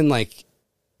people can like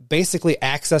basically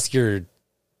access your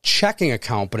checking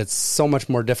account, but it's so much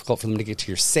more difficult for them to get to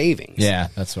your savings. Yeah,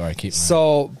 that's where I keep mine.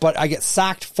 So, but I get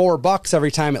socked $4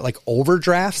 every time it like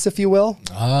overdrafts, if you will.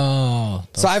 Oh,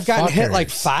 so I've gotten hit like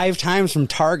 5 times from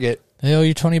Target. They owe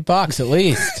you $20 at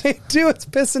least. They do. It's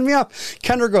pissing me off.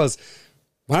 Kendra goes,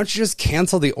 why don't you just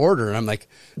cancel the order? And I'm like,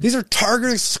 these are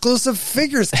Target exclusive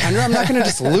figures, Kendra. I'm not going to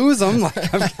just lose them.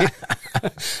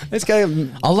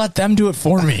 I'll let them do it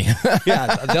for me.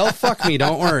 Yeah, they'll fuck me.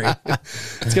 Don't worry.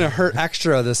 It's going to hurt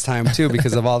extra this time too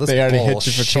because of all this bullshit. They already hit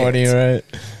you for 20, right?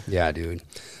 Yeah, dude.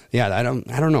 Yeah, I don't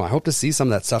know. I hope to see some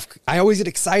of that stuff. I always get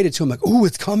excited too. I'm like, ooh,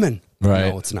 it's coming. Right.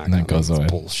 No, it's not coming. It goes away.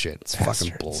 It's bullshit. It's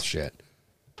fucking bullshit.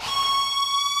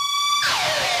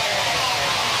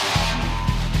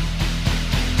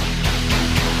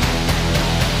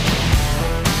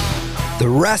 The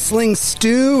Wrestling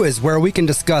Stew is where we can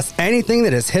discuss anything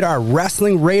that has hit our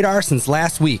wrestling radar since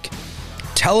last week.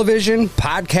 Television,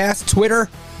 podcast, Twitter,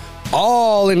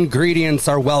 all ingredients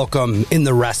are welcome in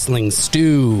the Wrestling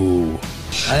Stew.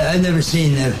 I've never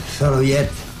seen a fellow yet,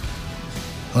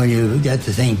 when you got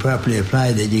the thing properly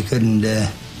applied, that you couldn't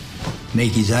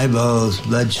make his eyeballs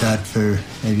bloodshot for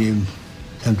maybe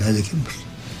sometimes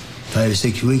 5 or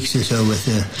 6 weeks or so with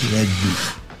the red.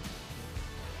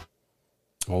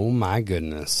 Oh my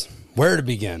goodness. Where to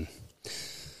begin?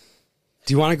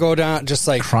 Do you want to go down just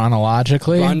like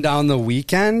chronologically? Run down the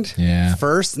weekend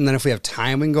first, and then if we have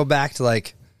time we can go back to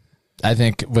like I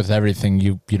think with everything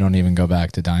you don't even go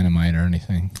back to Dynamite or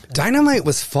anything. Dynamite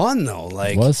was fun though.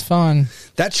 Like it was fun.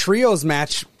 That trios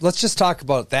match, let's just talk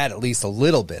about that at least a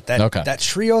little bit. That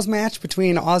trios match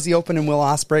between Aussie Open and Will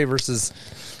Ospreay versus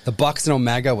the Bucks and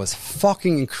Omega was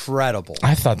fucking incredible.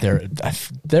 I thought there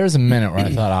was a minute where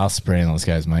I thought Ospreay and those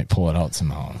guys might pull it out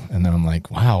somehow. And then I'm like,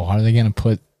 wow, how are they going to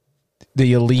put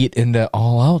the Elite into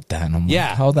All Out then? I'm like,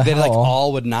 how the hell? Like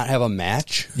all would not have a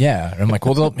match? Yeah. I'm like,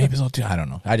 well, maybe they'll do, I don't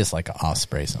know. I just like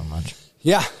Ospreay so much.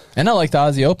 Yeah. And I like the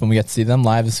Aussie Open. We got to see them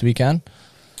live this weekend.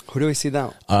 Who do we see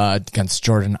that? Against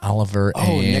Jordan Oliver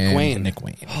and Nick Wayne. Nick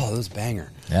Wayne. Oh, that was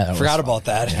banger. Yeah, forgot about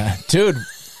that. Yeah. Dude.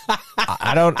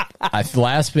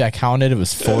 Last week I counted, it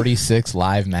was 46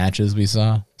 live matches we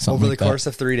saw. Over the course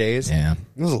of 3 days? Yeah.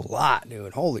 It was a lot,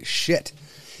 dude. Holy shit.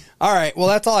 All right. Well,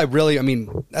 that's all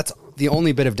that's the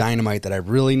only bit of Dynamite that I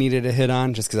really needed to hit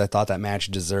on just because I thought that match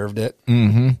deserved it.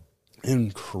 Mm-hmm.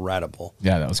 Incredible.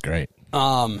 Yeah, that was great.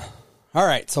 All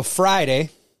right. So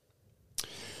Friday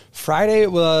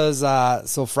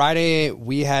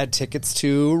we had tickets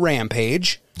to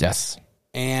Rampage. Yes.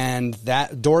 And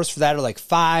that doors for that are like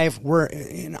 5. We're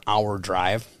an hour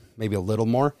drive, maybe a little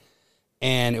more.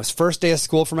 And it was first day of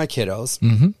school for my kiddos.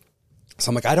 Mm-hmm. So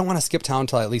I'm like, I don't want to skip town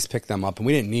until I at least pick them up. And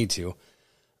we didn't need to.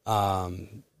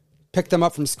 Picked them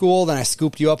up from school. Then I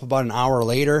scooped you up about an hour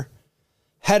later.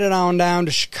 Headed on down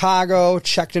to Chicago.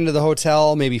 Checked into the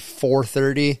hotel, maybe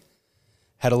 4:30.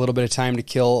 Had a little bit of time to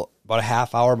kill, about a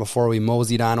half hour before we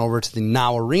moseyed on over to the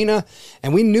Now Arena.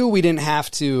 And we knew we didn't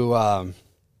have to...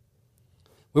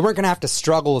 we weren't going to have to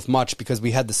struggle with much because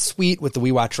we had the suite with the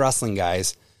We Watch Wrestling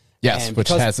guys. Yes, which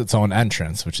has its own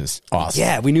entrance, which is awesome.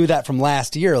 Yeah, we knew that from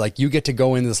last year. Like, you get to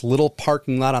go in this little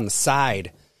parking lot on the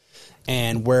side.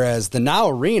 And whereas the Now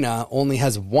Arena only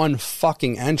has one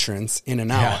fucking entrance in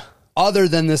and out, other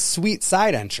than this sweet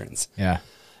side entrance. Yeah.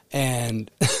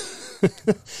 And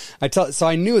so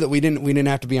I knew that we didn't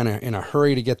have to be in a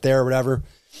hurry to get there or whatever.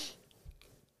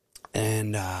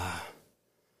 And I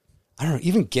don't know,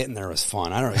 even getting there was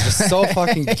fun. I don't know, just so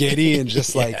fucking giddy and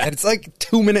just like, it's like a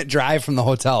 2-minute drive from the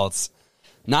hotel. It's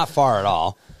not far at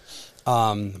all.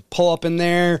 Pull up in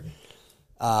there.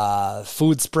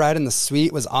 Food spread in the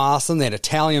suite was awesome. They had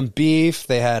Italian beef.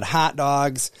 They had hot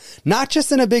dogs, not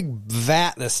just in a big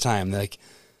vat this time. Like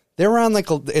they were on like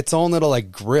its own little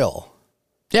like grill.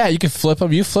 Yeah, you could flip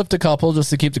them. You flipped a couple just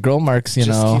to keep the grill marks, keep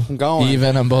them going.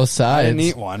 Even on both sides. I didn't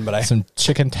eat one, but some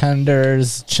chicken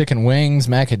tenders, chicken wings,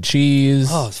 mac and cheese.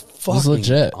 Oh, it's fucking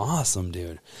legit. Awesome,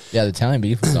 dude. Yeah, the Italian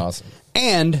beef was awesome.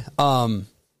 And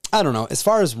I don't know, as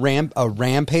far as a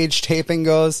Rampage taping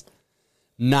goes,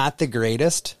 not the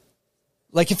greatest.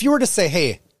 Like if you were to say,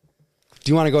 "Hey,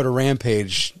 do you want to go to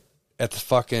Rampage at the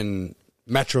fucking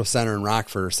Metro Center in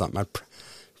Rockford or something?"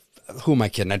 Who am I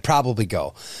kidding? I'd probably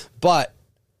go, but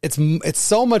it's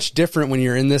so much different when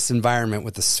you're in this environment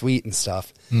with the suite and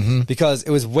stuff, because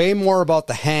it was way more about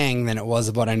the hang than it was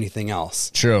about anything else.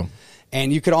 True.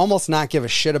 And you could almost not give a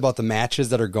shit about the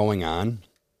matches that are going on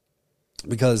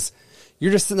because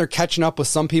you're just sitting there catching up with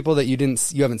some people that you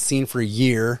haven't seen for a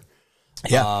year.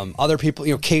 Yeah. Other people,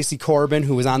 Casey Corbin,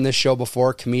 who was on this show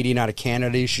before, comedian out of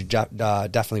Canada. You should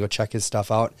definitely go check his stuff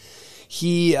out.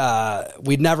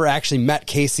 We'd never actually met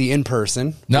Casey in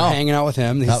person. No. We're hanging out with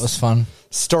him. That was fun.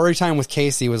 Story time with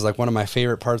Casey was like one of my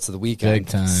favorite parts of the weekend. Big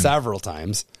time. Several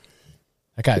times.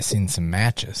 That guy's seen some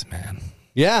matches, man.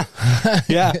 Yeah.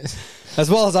 Yeah. As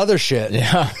well as other shit.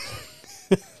 Yeah.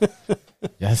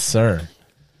 Yes, sir.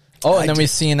 Oh, and then we've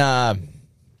seen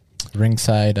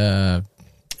Ringside.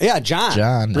 Yeah,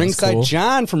 John. Ringside cool.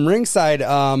 John from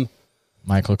Ringside.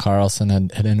 Michael Carlson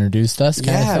had introduced us.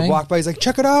 I walked by. He's like,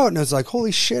 check it out. And I was like,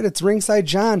 holy shit, it's Ringside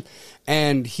John.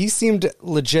 And he seemed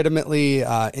legitimately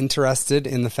interested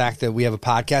in the fact that we have a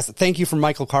podcast. Thank you for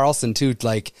Michael Carlson, too.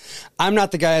 Like, I'm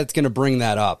not the guy that's going to bring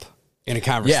that up in a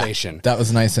conversation. Yeah, that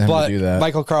was nice of him to do that.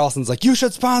 Michael Carlson's like, you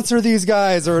should sponsor these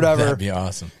guys or whatever. That'd be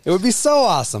awesome. It would be so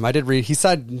awesome. I did read. He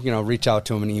said, reach out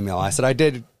to him an email. I said, I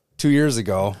did 2 years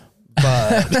ago,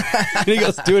 but he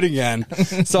goes, do it again.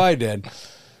 So I did.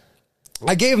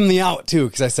 I gave him the out, too,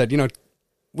 because I said,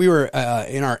 we were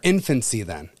in our infancy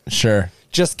then. Sure.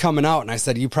 Just coming out. And I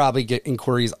said, you probably get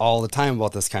inquiries all the time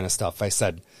about this kind of stuff. I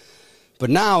said, but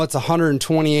now it's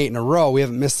 128 in a row. We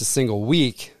haven't missed a single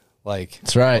week. Like,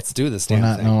 that's right. Let's do this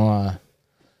damn thing.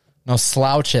 No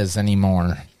slouches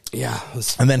anymore. Yeah.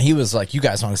 And then he was like, you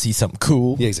guys want to see something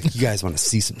cool? Yeah, he's like, you guys want to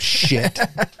see some shit? I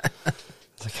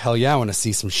was like, hell yeah, I want to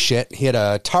see some shit. He had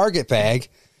a Target bag.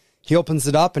 He opens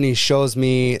it up and he shows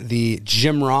me the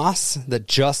Jim Ross that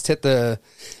just hit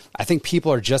I think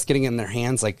people are just getting it in their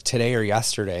hands like today or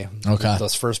yesterday. Okay.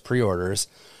 Those first pre-orders.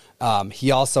 He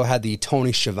also had the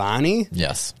Tony Schiavone.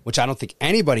 Yes. Which I don't think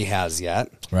anybody has yet.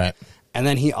 Right. And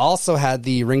then he also had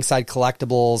the Ringside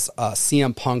Collectibles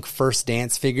CM Punk First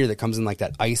Dance figure that comes in like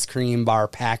that ice cream bar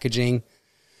packaging,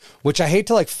 which I hate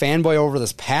to like fanboy over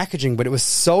this packaging, but it was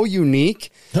so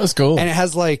unique. That was cool. And it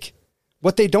has like,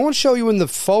 what they don't show you in the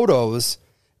photos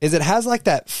is it has like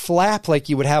that flap like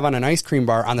you would have on an ice cream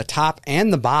bar on the top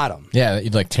and the bottom. Yeah,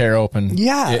 you'd like tear open.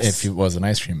 Yes. If it was an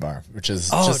ice cream bar, which is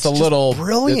just a little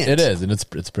brilliant. It is, and it's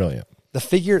brilliant. The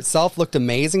figure itself looked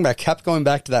amazing, but I kept going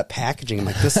back to that packaging. I'm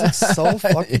like, this looks so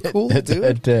fucking cool, dude.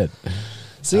 It did.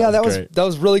 So yeah, that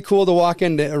was really cool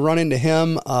to run into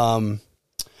him.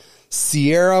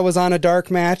 Sierra was on a dark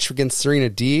match against Serena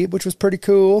Deeb, which was pretty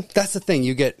cool. That's the thing.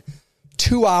 You get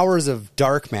 2 hours of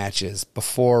dark matches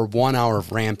before 1 hour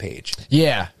of Rampage.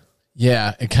 Yeah.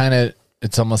 Yeah.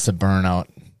 It's almost a burnout,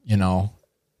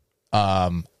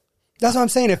 That's what I'm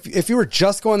saying. If you were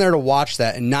just going there to watch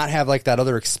that and not have like that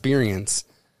other experience,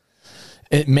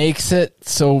 it makes it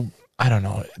so, I don't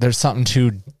know, there's something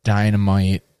to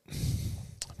Dynamite,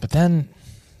 but then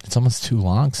it's almost too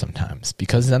long sometimes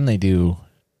because then they do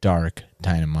Dark,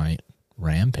 Dynamite,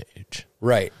 Rampage.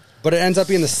 Right. But it ends up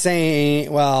being the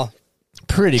same,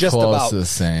 pretty just close about to the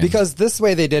same. Because this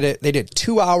way they did it, they did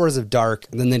 2 hours of Dark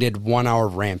and then they did 1 hour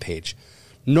of Rampage.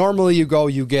 Normally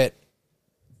you get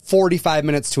 45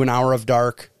 minutes to an hour of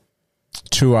Dark,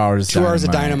 2 hours, 2 hours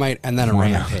of Dynamite, and then a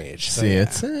Rampage. So,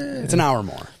 it's an hour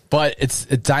more. But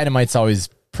Dynamite's always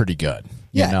pretty good.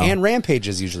 And Rampage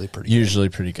is usually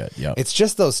pretty good. Yep. It's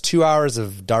just those 2 hours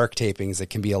of Dark tapings that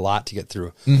can be a lot to get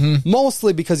through.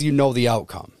 Mostly because you know the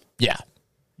outcome. Yeah.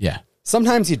 Yeah.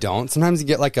 Sometimes you don't. Sometimes you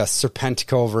get like a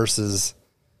Serpentico versus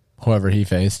whoever he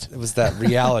faced. It was that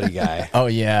reality guy. Oh,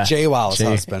 yeah. JWoww's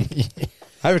husband.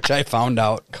 Which I found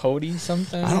out. Cody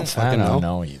something? I don't fucking know. I don't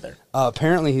know either.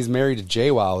 Apparently he's married to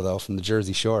JWoww, though, from the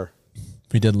Jersey Shore.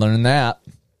 We did learn that.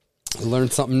 We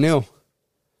learned something new.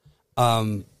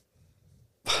 My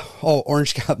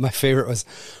favorite was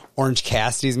Orange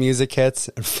Cassidy's music hits,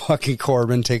 and fucking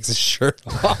Corbin takes his shirt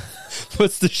off.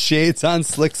 puts the shades on,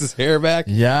 slicks his hair back.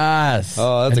 Yes.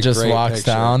 Oh, that's and a just great walks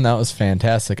picture. down. That was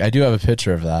fantastic. I do have a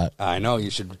picture of that. I know you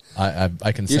should. I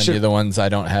can send you should- the ones I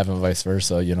don't have and vice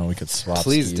versa. You know, we could swap.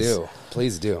 Please skis. do.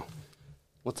 Please do.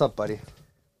 What's up, buddy?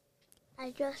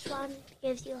 I just wanted to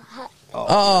give you a hug.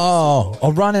 Oh,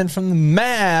 a run in from the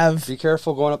Mav. Be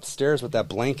careful going up the stairs with that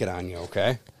blanket on you,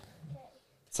 okay?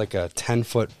 It's like a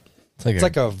 10-foot. It's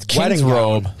like a king's wedding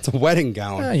robe. gown. It's a wedding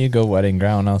gown. Ah, you go wedding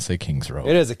gown. I'll say king's robe.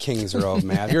 It is a king's robe,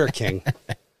 Matt. You're a king.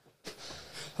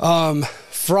 From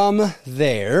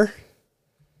there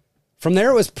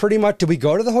it was pretty much. Did we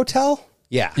go to the hotel?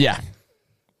 Yeah. Yeah.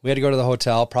 We had to go to the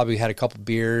hotel. Probably had a couple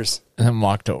beers, And then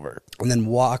walked over. and then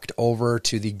walked over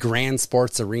to the Grand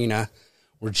Sports Arena,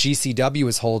 where GCW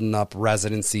was holding up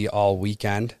residency all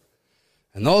weekend.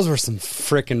 And those were some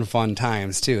freaking fun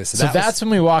times too. So That's when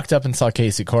we walked up and saw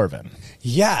Casey Corbin.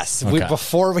 yes. Okay.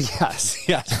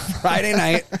 Yes. Friday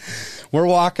night, we're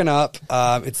walking up.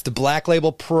 It's the Black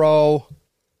Label Pro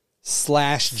 /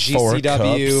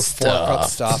 GCW Four Cup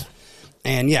stuff.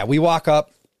 And yeah, we walk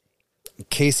up.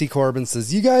 Casey Corbin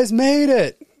says, "You guys made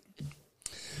it."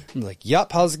 I'm like,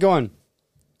 "Yup, how's it going?"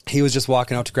 He was just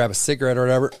walking out to grab a cigarette or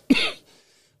whatever.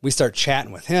 We start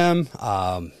chatting with him,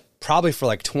 probably for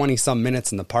like 20 some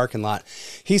minutes in the parking lot.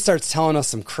 He starts telling us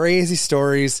some crazy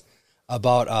stories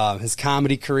about his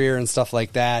comedy career and stuff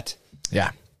like that.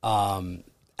 Yeah.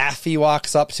 Effie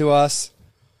walks up to us.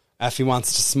 Effie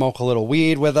wants to smoke a little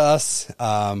weed with us.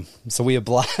 So we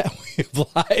oblige.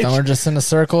 And we're just in a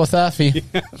circle with Effie.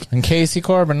 And Casey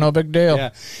Corbin, no big deal. Yeah.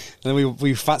 And then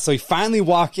we finally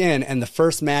walk in, and the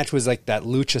first match was like that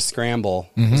Lucha Scramble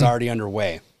was already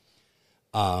underway.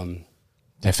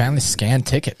 They finally scanned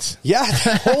tickets. Yeah,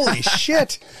 holy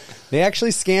shit. They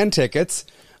actually scanned tickets.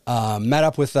 Met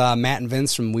up with Matt and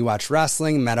Vince from We Watch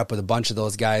Wrestling. Met up with a bunch of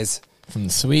those guys From the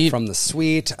suite. from the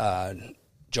suite.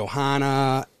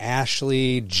 Johanna,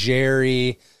 Ashley,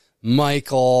 Jerry,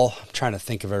 Michael. I'm trying to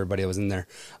think of everybody that was in there.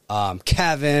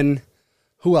 Kevin.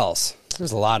 Who else?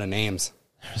 There's a lot of names.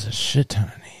 There's a shit ton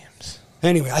of names.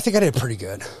 Anyway, I think I did pretty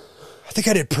good. I think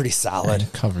I did pretty solid. I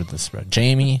covered the spread.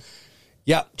 Jamie.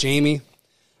 Yep, Jamie.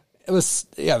 It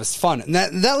was fun. And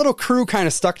that little crew kind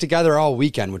of stuck together all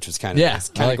weekend, which was kind of nice.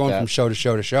 I Kind of like going that. from show to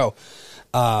show to show.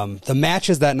 The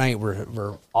matches that night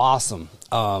were awesome.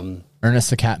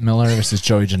 Ernest the Cat Miller versus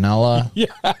Joey Janela.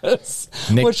 Yes.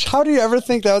 Nick- Which, how do you ever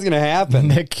think that was going to happen?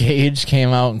 Nick Gage came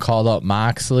out and called out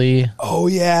Moxley. Oh,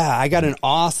 yeah. I got an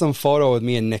awesome photo with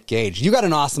me and Nick Gage. You got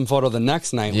an awesome photo the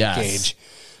next night Yes. with Gage.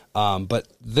 But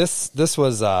this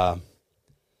was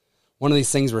one of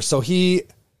these things where,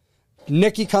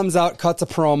 Nikki comes out, cuts a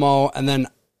promo, and then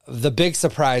the big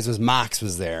surprise was Mox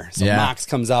was there. So Yeah. Mox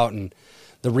comes out and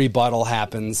the rebuttal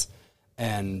happens.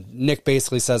 And Nick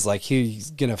basically says, like, he's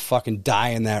going to fucking die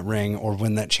in that ring or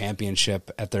win that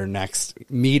championship at their next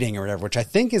meeting or whatever, which I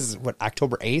think is,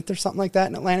 October 8th or something like that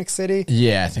in Atlantic City,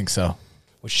 Yeah, I think so.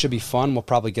 which should be fun. We'll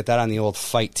probably get that on the old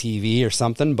Fight TV or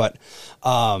something. But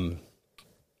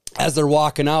as they're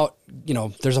walking out,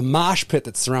 there's a mosh pit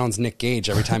that surrounds Nick Gage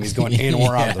every time he's going in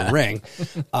or out of the ring.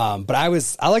 But I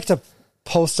like to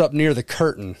post up near the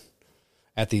curtain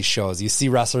at these shows. You see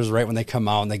wrestlers right when they come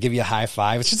out and they give you a high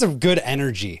five. It's just a good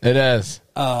energy. It is.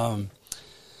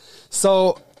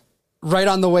 So right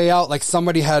on the way out, like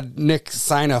somebody had Nick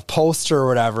sign a poster or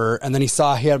whatever, and then he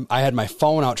saw I had my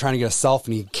phone out trying to get a selfie,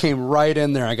 and he came right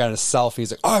in there. I got a selfie.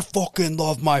 He's like, "I fucking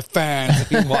love my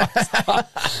fans." And he walks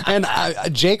off. And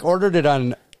Jake ordered it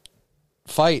on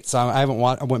Fight, so I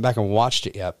went back and watched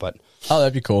it yet, but Oh,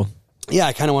 that'd be cool. yeah,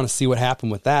 I kind of want to see what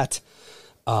happened with that.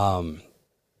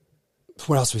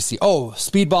 What else do we see? Oh,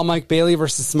 Speedball Mike Bailey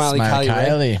versus Smiley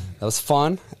Kylie Ray. That was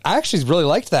fun. I actually really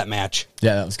liked that match.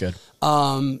 Yeah, that was good.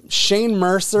 Shane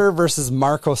Mercer versus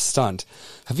Marco Stunt.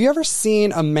 Have you ever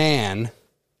seen a man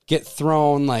get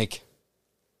thrown like,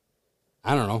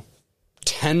 I don't know,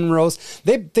 10 rows?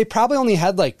 They probably only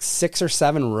had like 6 or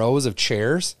 7 rows of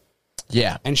chairs,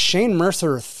 Yeah. and Shane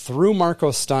Mercer threw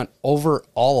Marco Stunt over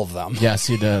all of them. Yes,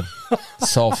 he did.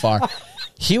 So far.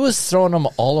 He was throwing them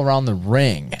all around the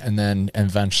ring and then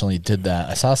eventually did that.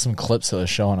 I saw some clips of the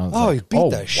show and I was Oh, like, he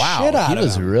beat the shit out he of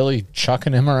was him. really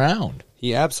chucking him around.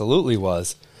 He absolutely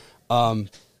was.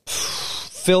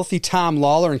 Filthy Tom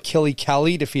Lawler and Killy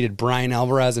Kelly defeated Brian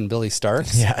Alvarez and Billy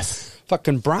Starks. Yes.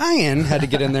 Fucking Brian had to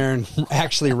get in there and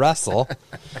actually wrestle,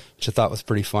 which I thought was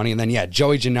pretty funny. And then,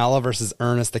 Joey Janela versus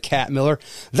Ernest the Cat Miller.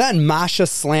 Then Masha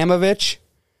Slamovich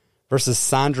versus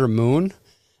Sandra Moon.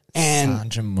 And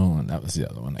Sandra Moon, that was the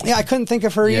other one. I couldn't think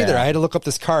of her Yeah. either. I had to look up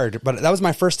this card. But that was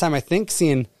my first time, I think,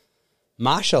 seeing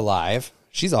Masha live.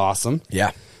 She's awesome.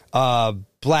 Yeah.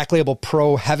 Black Label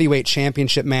Pro Heavyweight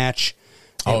Championship match.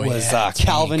 It was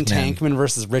Calvin Tankman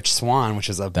versus Rich Swann, which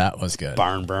is that was good.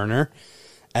 barn burner.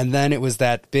 And then it was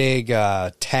that big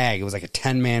tag. It was like a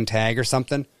 10-man tag or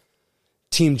something.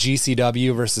 Team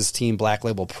GCW versus Team Black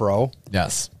Label Pro.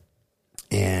 Yes.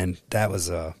 And that was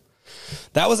a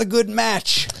good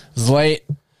match. It was late.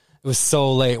 It was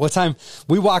so late. What time?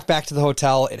 We walked back to the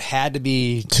hotel. It had to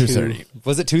be 2:30.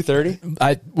 Was it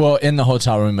 2:30? Well, in the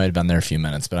hotel room, we might have been there a few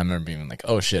minutes, but I remember being like,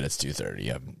 "Oh shit, it's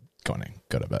 2:30. I'm going to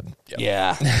go to bed." Yep.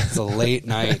 Yeah, it's a late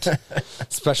night,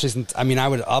 especially since I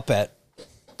was up at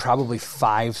probably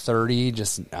 5:30,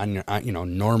 just on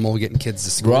normal getting kids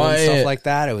to school and stuff like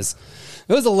that. It was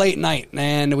a late night,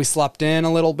 and we slept in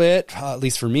a little bit. At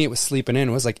least for me, it was sleeping in.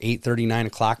 It was like 8:30, 9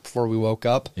 o'clock before we woke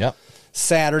up. Yep.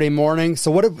 Saturday morning.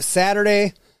 So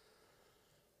Saturday?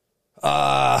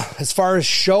 As far as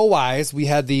show wise, we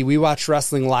had the We Watch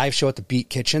Wrestling live show at the Beat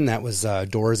Kitchen. That was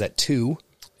doors at 2.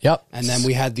 Yep. And then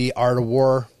we had the Art of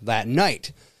War that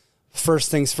night. First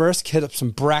things first, hit up some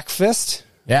breakfast.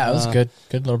 Yeah, it was good.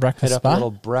 Good little breakfast Hit up spot. a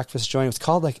little breakfast joint. It was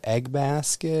called like Egg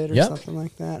Basket or something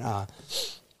like that.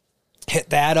 Hit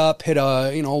that up. Hit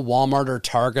a Walmart or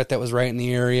Target that was right in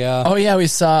the area. Oh yeah, we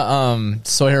saw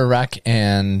Sawyer Rec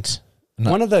and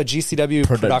one of the GCW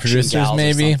production producers gals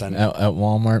maybe or something. at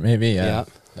Walmart maybe. Yeah. Yeah.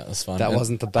 That was fun. That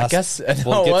wasn't the best. I guess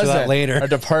we'll get to that later. Our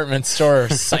department store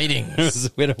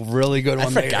sightings. We had a really good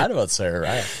one. I forgot about Sawyer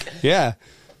Rec. Yeah.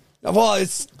 Well,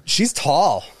 she's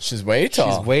tall. She's way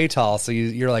tall. She's way tall. So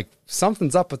you're like,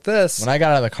 something's up with this. When I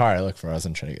got out of the car, I looked for her. I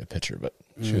wasn't trying to get a picture, but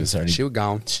she was already. She was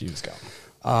gone. She was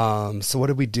gone. So what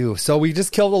did we do? So we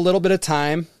just killed a little bit of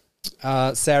time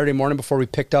Saturday morning before we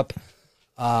picked up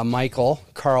Michael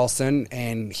Carlson,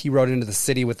 and he rode into the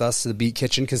city with us to the Beat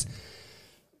Kitchen because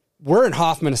we're in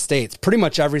Hoffman Estates. Pretty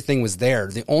much everything was there.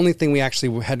 The only thing we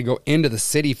actually had to go into the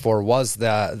city for was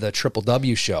the Triple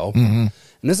W show. Mm-hmm.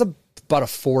 And this is about a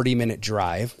 40-minute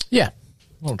drive. Yeah. A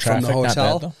little traffic, from the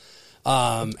hotel. Not bad,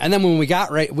 though. And then when we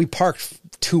got we parked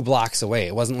 2 blocks away.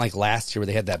 It wasn't like last year where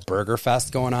they had that Burger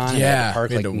Fest going on. Yeah. And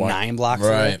parked like 9 blocks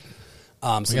away.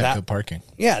 So we got good parking.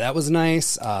 Yeah, that was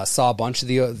nice. Saw a bunch of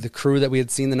the crew that we had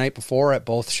seen the night before at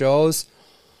both shows.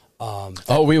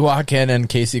 We walk in and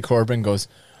Casey Corbin goes,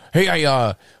 "Hey,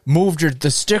 I moved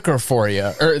the sticker for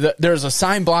you. Or there's a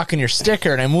sign blocking your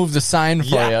sticker, and I moved the sign for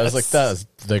you." I was like, that was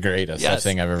the greatest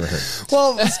thing I've ever heard.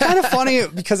 Well, it's kind of funny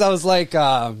because I was like,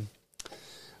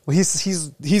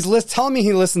 he's telling me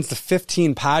he listens to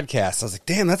 15 podcasts. I was like,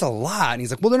 damn, that's a lot. And he's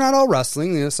like, well, they're not all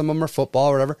wrestling. Some of them are football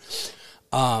or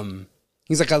whatever.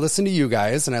 He's like, I listen to you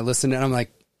guys, and I listen, and I'm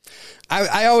like,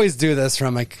 I always do this where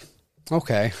I'm like,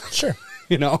 okay, sure.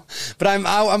 But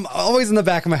I'm always in the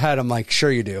back of my head. I'm like, sure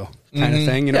you do, kind of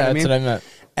thing. You know what I mean? That's what I meant.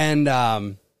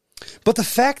 And but the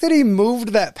fact that he moved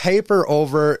that paper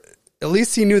over, at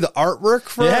least he knew the artwork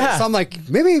for it. So I'm like,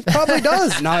 maybe he probably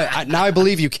does. Now I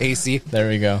believe you, Casey. There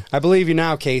we go. I believe you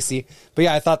now, Casey. But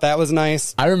yeah, I thought that was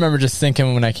nice. I remember just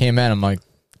thinking when I came in, I'm like,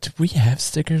 did we have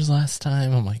stickers last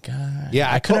time? I'm like, God.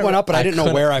 Yeah, I put one up, but I didn't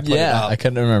know where I put it up. I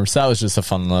couldn't remember. So that was just a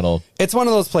fun little. It's one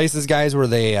of those places, guys, where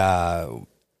they.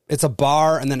 It's a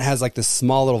bar, and then it has like this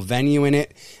small little venue in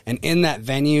it, and in that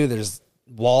venue, there's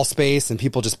wall space, and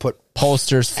people just put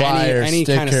posters, flyers, any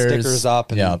stickers, kind of stickers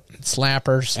up. And,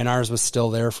 slappers. And ours was still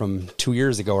there from 2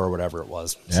 years ago or whatever it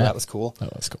was. So that was cool.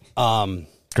 That was cool.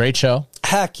 Great show.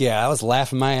 Heck yeah, I was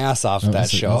laughing my ass off at that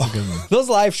show. Those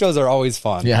live shows are always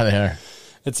fun. Yeah, they are.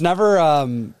 It's never.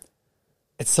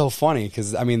 It's so funny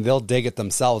because they'll dig it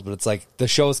themselves, but it's like the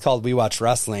show's called We Watch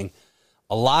Wrestling.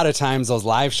 A lot of times those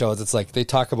live shows, it's like they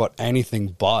talk about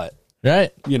anything but.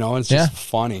 Right. It's just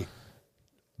funny.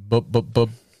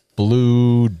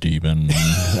 Blue Demon.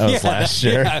 That was last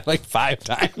year. Yeah, like 5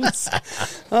 times.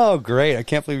 Oh, great. I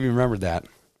can't believe you remembered that.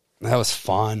 That was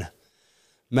fun.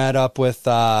 Met up with,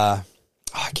 I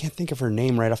can't think of her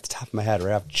name right off the top of my head,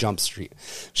 right off Jump Street.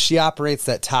 She operates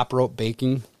that Top Rope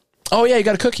Baking. Oh, yeah, you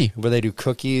got a cookie. Where they do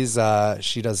cookies.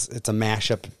 It's a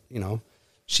mashup,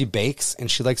 She bakes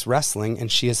and she likes wrestling, and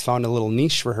she has found a little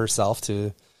niche for herself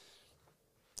to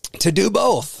do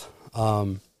both.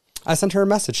 I sent her a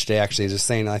message today, actually, just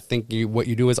saying I think what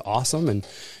you do is awesome, and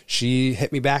she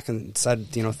hit me back and said,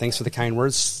 thanks for the kind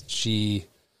words. She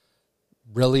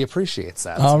really appreciates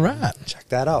that. All right, check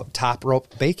that out. Top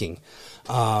Rope Baking.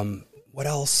 What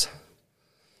else?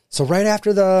 So right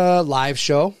after the live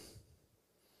show,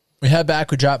 we head back.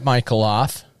 We dropped Michael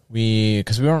off.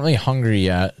 Because we weren't really hungry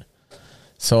yet.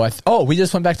 So we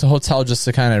just went back to the hotel just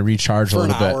to kind of recharge a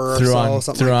little bit.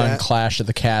 Threw on Clash at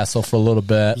the Castle for a little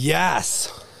bit. Yes,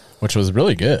 which was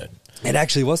really good. It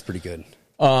actually was pretty good.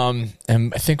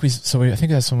 And I think I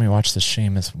think that's when we watched the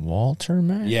Sheamus Walter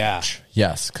match. Yeah.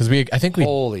 Yes, because I think we.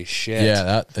 Holy shit. Yeah,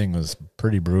 that thing was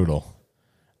pretty brutal.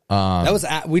 That was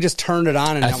we just turned it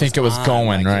on and I think it was on,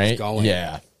 going, like, it was right? going.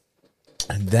 Yeah.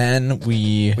 And then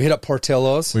we We hit up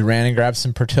Portillo's. ran and grabbed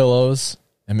some Portillos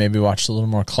and maybe watched a little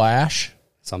more Clash.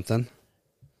 Something.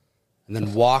 And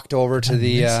then walked over to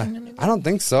the I don't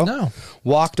think so. No.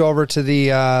 Walked over to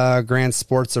the Grand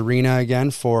Sports Arena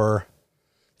again for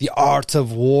the Art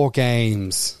of War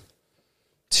Games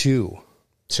 2.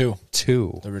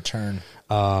 The return.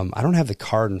 I don't have the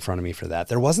card in front of me for that.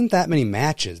 There wasn't that many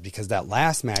matches because that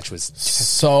last match was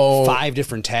So 5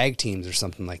 different tag teams or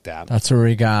something like that. that's where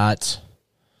we got.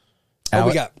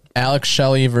 We got Alex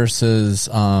Shelley versus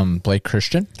Blake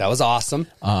Christian. that was awesome.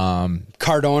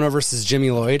 Cardona versus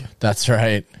Jimmy Lloyd. That's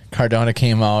right. Cardona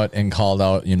came out and called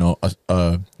out,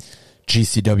 a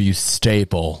GCW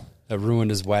staple. That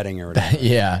ruined his wedding or whatever.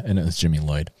 Yeah, and it was Jimmy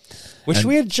Lloyd. Which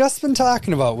we had just been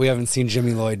talking about. We haven't seen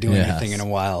Jimmy Lloyd do Yes. anything in a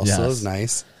while, Yes. so it was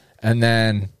nice. And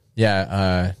then,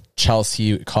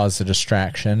 Chelsea caused a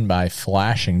distraction by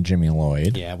flashing Jimmy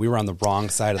Lloyd. Yeah, we were on the wrong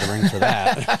side of the ring for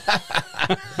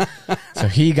that. So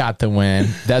he got the win.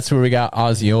 That's where we got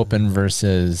Aussie Open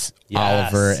versus Yes.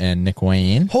 Oliver and Nick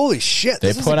Wayne. Holy shit, They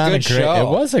this was put a on good a great. show. It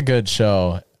was a good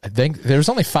show. I think there was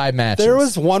only 5 matches. There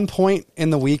was one point in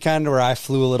the weekend where I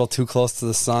flew a little too close to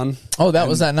the sun. Oh, that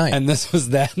was that night. And this was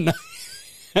that night.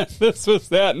 This was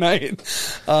that night.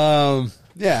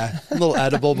 Yeah, a little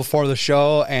edible before the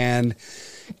show and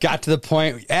got to the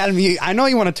point. Adam, I know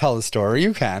you want to tell the story.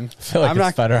 You can. I feel like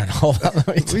it's better on hold on. Let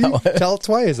me tell it. Tell it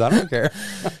twice. I don't care.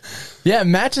 Yeah,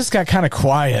 Matt just got kind of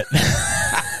quiet.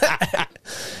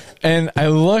 And I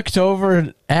looked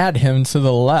over at him to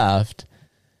the left,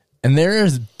 and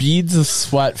there's beads of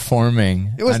sweat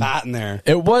forming. It was hot in there.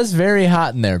 It was very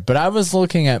hot in there, but I was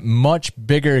looking at much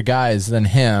bigger guys than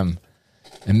him,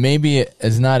 and maybe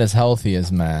is not as healthy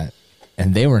as Matt.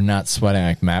 And they were not sweating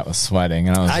like Matt was sweating.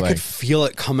 And I was I like, could feel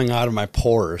it coming out of my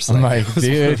pores. I'm like, it was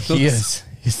one dude, of those-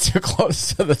 he's too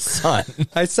close to the sun.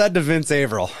 I said to Vince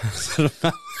Averill,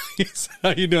 he said, how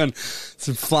you doing?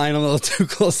 So I'm flying a little too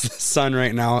close to the sun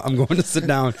right now. I'm going to sit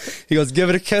down. He goes, give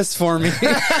it a kiss for me.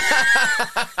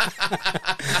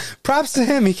 Props to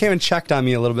him. He came and checked on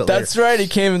me a little bit That's later. right. He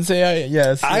came and say,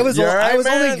 yes. I was You're all right,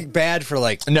 man? only bad for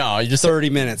like No, you just 30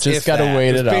 minutes. Just if got to that.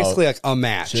 wait was it out. basically like a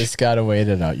match. Just got to wait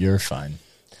it out. You're fine.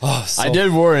 Oh, so I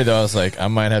did worry though. I was like, I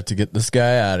might have to get this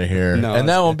guy out of here, No, and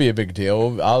that it's won't be a big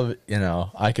deal.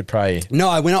 I could probably. No,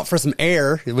 I went out for some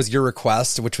air. It was your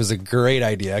request, which was a great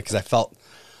idea because I felt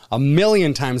a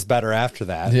million times better after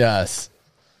that. Yes.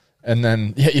 And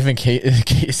then, even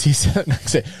Casey said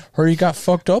next day, "Hurry, you got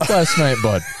fucked up last night,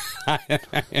 bud."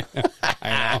 I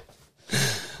know.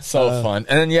 So fun.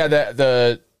 And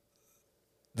then,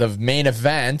 the main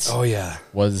event. Oh yeah,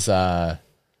 Was it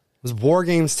was War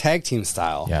Games tag team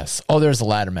style. yes. Oh, there's a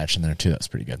ladder match in there too. That was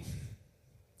pretty good.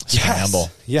 Scramble.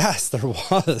 Yes, there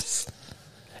was.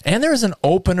 And there was an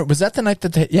opener. Was that the night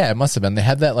that it must have been. They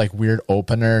had that like weird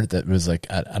opener that was like,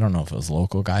 I don't know if it was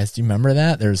local guys. Do you remember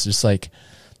that? There's just like,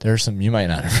 there's some, you might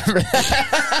not remember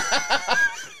that.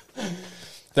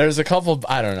 There's a couple,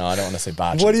 I don't know. I don't want to say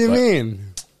botches. What do you but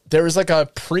mean? There was like a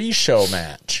pre-show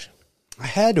match. I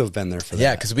had to have been there for that.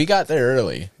 Yeah, because we got there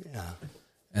early. Yeah.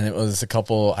 And it was a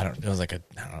couple, it was like a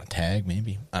tag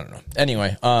maybe. I don't know.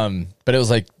 Anyway, but it was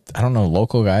like, I don't know,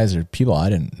 local guys or people I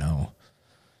didn't know.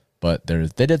 But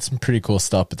they did some pretty cool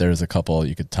stuff, but there was a couple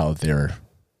you could tell they were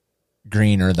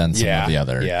greener than some of the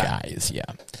other guys. Yeah.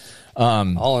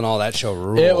 All in all, that show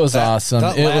ruled. It was awesome.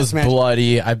 that It last was match-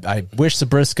 bloody. I wish the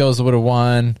Briscoes would have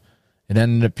won. It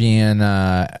ended up being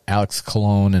Alex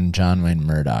Colon and John Wayne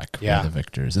Murdoch were the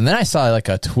victors. And then I saw like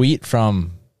a tweet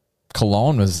from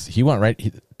Colon he went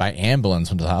by ambulance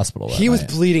went to the hospital. He was night.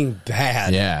 bleeding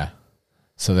bad. Yeah.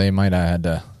 So they might have had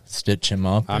to stitch him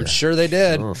up. I'm sure they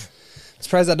did. Oof.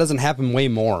 Surprised that doesn't happen way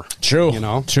more. True. You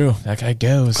know? True. That guy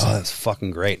goes. Oh, that's fucking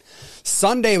great.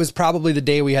 Sunday was probably the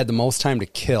day we had the most time to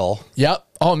kill. Yep.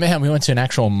 Oh man, we went to an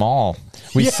actual mall.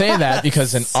 We say that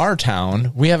because in our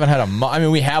town we haven't had a mall. I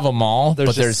mean, we have a mall,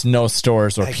 but there's no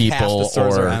stores or like half people, the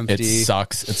stores are or empty. it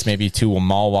sucks. It's maybe 2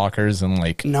 mall walkers and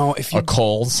like No, if you a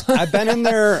Kohl's. I've been in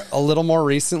there a little more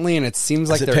recently, and it seems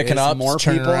like it there picking is up? more It's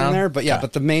turning people around? in there. But yeah, Okay.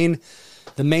 but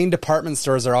the main department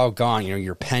stores are all gone. You know,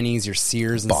 your Pennies, your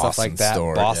Sears, and stuff Boston like that.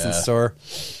 store, Boston yeah. store.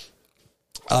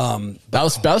 that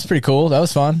was pretty cool. That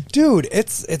was fun. Dude,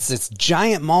 it's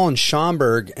giant mall in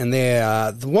Schaumburg, and they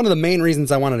one of the main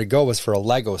reasons I wanted to go was for a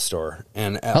Lego store,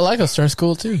 and I like a store's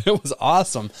cool too. it was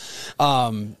awesome.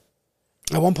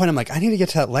 At one point, I'm like, I need to get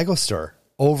to that Lego store.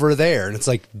 over there. And it's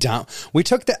like down. We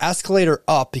took the escalator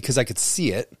up because I could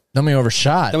see it. Then we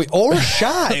overshot. Then we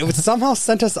overshot. It was somehow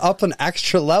sent us up an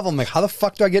extra level. I'm like, how the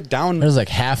fuck do I get down? There's like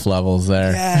half levels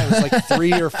there. Yeah, it was like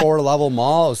 3 or 4 level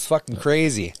mall. It was fucking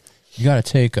crazy. You got to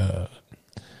take a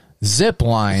zip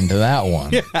line to that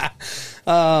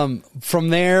one. From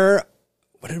there,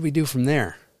 what did we do from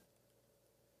there?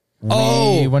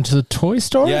 We went to the toy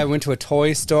store? Yeah, I went to a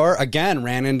toy store. Again,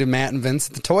 ran into Matt and Vince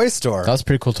at the toy store. That was a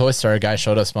pretty cool toy store. A guy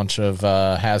showed us a bunch of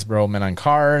Hasbro Men on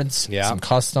Cards, some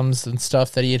customs and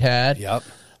stuff that he had. Yep.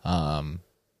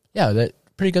 Yeah, that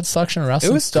pretty good selection of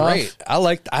wrestling It was stuff. great.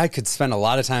 I could spend a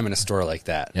lot of time in a store like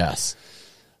that. Yes.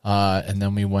 And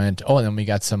then we went, and then we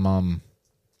got some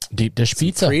deep dish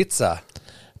pizza. Pizza.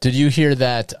 Did you hear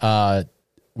that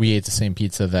we ate the same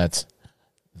pizza that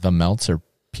the Meltzer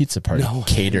Pizza Party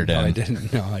catered in?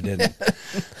 No, I didn't.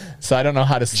 So I don't know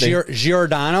how to say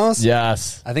Giordano's?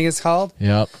 Yes. I think it's called.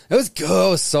 Yep. It was good. It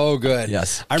was so good.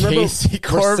 Yes. I remember Casey we're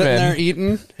Corbin sitting there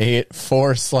eating. ate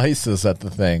 4 slices at the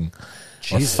thing.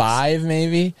 Jesus. Or 5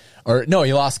 maybe. Or no,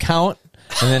 he lost count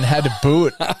and then had to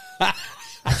boot.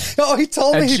 Oh, he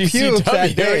told me At he puked that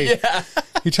GCW, day. yeah.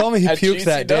 He told me he At puked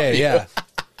that day. GCW. Yeah.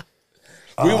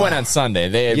 We went on Sunday.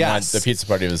 They had Yes. the pizza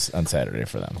party was on Saturday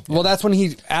for them. Well, that's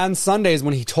when on Sundays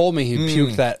when he told me he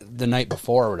puked that the night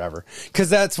before or whatever.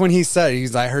 Because that's when he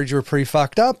said, I heard you were pretty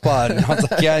fucked up, bud. And I was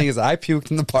like, yeah. He goes, I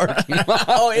puked in the parking lot.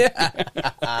 Oh, yeah.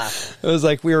 It was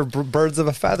like we were birds of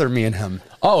a feather, me and him.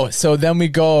 Oh, so then we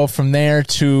go from there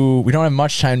to, we don't have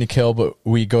much time to kill, but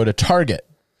we go to Target.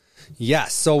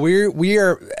 Yes. So we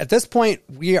are at this point,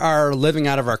 we are living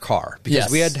out of our car because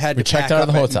Yes. we had We to checked pack out of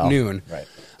up the at hotel. noon. Right.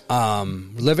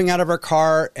 Living out of our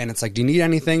car, and it's like, do you need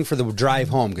anything for the drive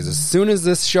home? Because as soon as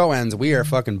this show ends, we are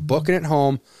fucking booking it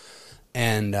home.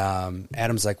 And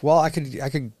Adam's like, well, I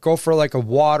could go for like a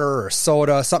water or a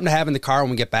soda, something to have in the car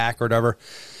when we get back or whatever.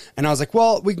 And I was like,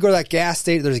 well, we can go to that gas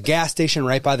station. There's a gas station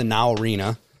right by the Now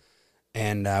Arena,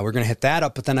 and we're gonna hit that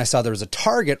up. But then I saw there was a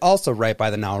Target also right by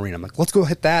the Now Arena. I'm like, let's go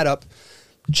hit that up.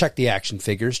 Check the action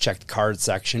figures, check the card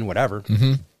section, whatever.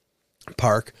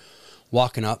 Park,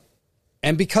 walking up.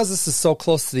 And because this is so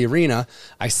close to the arena,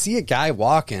 I see a guy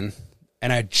walking,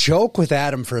 and I joke with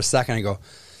Adam for a second. I go,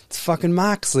 it's fucking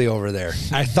Moxley over there.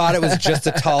 I thought it was just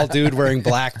a tall dude wearing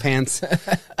black pants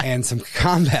and some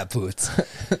combat boots.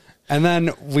 And then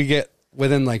we get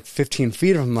within like 15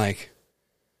 feet of him, like,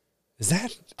 is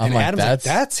that? And like, Adam's like,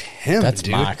 that's him, that's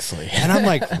dude. Moxley. And I'm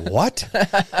like, what?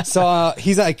 So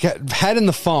he's like, head in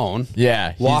the phone.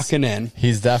 Yeah. Walking in.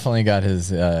 He's definitely got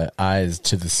his eyes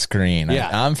to the screen.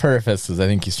 Yeah. On purpose, because I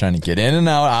think he's trying to get in and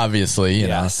out, obviously. You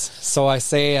know. So I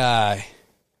say,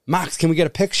 Mox, can we get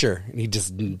a picture? And he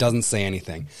just doesn't say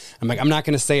anything. I'm like, I'm not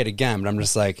going to say it again, but I'm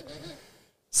just like,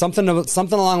 something along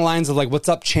the lines of like, what's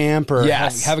up, champ? Or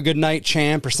Yes. have a good night,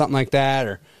 champ, or something like that.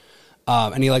 Or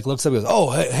and he like looks up and goes, oh,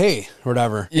 hey, or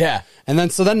whatever. Yeah. And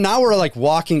then now we're like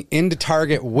walking into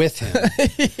Target with him.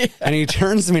 And he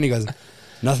turns to me and he goes,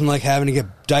 nothing like having to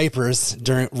get diapers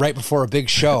right before a big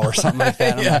show or something like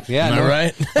that. I'm like, yeah, Am I no,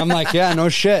 right? I'm like, yeah, no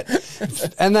shit.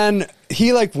 And then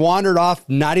he like wandered off,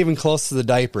 not even close to the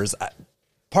diapers.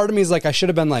 Part of me is like, I should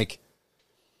have been like,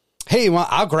 hey, well,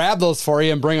 I'll grab those for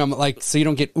you and bring them, like, so you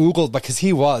don't get oogled, because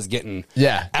he was getting.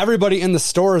 Yeah. Everybody in the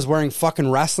store is wearing fucking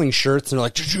wrestling shirts, and they're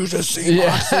like, did you just see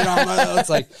Moxley on my-" It's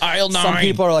like, Aisle some 9.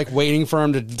 people are like waiting for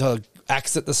him to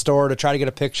exit the store to try to get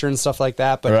a picture and stuff like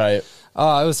that. But Right. it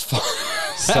was fun.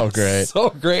 So great. So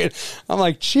great. I'm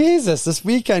like, Jesus, this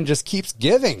weekend just keeps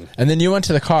giving. And then you went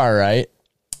to the car, right?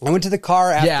 I went to the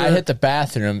car after. Yeah, I hit the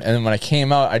bathroom, and then when I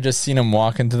came out, I just seen him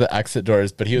walk into the exit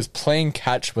doors, but he was playing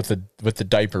catch with the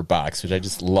diaper box, which I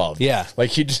just loved. Yeah.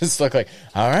 Like, he just looked like,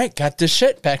 all right, got this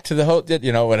shit, back to the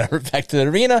whatever, back to the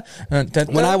arena.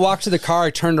 When I walked to the car,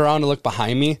 I turned around to look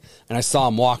behind me, and I saw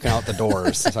him walking out the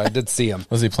doors. So I did see him.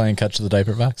 Was he playing catch with the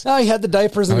diaper box? No, he had the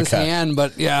diapers in his Okay. hand,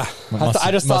 but yeah.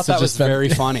 I just must thought have that was just been- very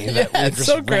funny. Yeah, That we it's just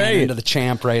so ran great. into the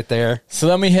champ right there. So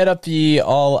then we hit up the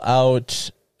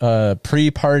all-out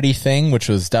pre-party thing, which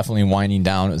was definitely winding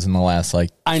down. It was in the last,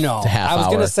 I know. half I was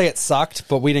hour. going to say it sucked,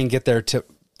 but we didn't get there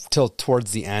till towards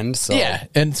the end. So Yeah,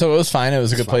 and so it was fine. It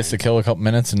was a good place to kill a couple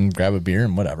minutes and grab a beer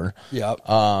and whatever. Yep.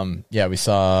 Yeah, we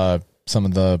saw some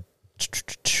of the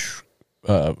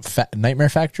Nightmare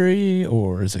Factory,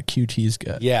 or is it QT's?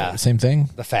 Yeah. Same thing.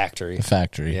 The factory. The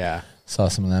Factory. Yeah. Saw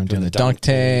some of them doing the dunk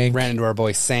tank. Ran into our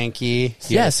boy Sankey.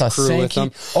 He Yeah, had saw his crew with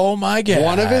him. Sankey. Oh my god,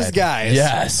 One of his guys.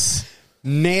 Yes.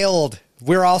 Nailed.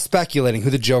 We're all speculating who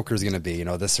the Joker's going to be,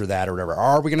 this or that or whatever.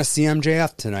 Are we going to see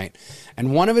MJF tonight?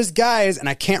 And one of his guys, and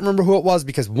I can't remember who it was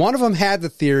because one of them had the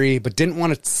theory but didn't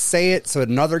want to say it, so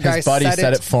another guy His buddy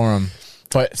said it for him.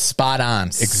 but spot on.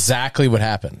 Exactly what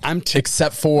happened.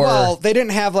 Except for... Well, they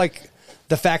didn't have, like,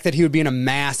 the fact that he would be in a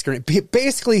mask. Or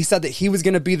basically, he said that he was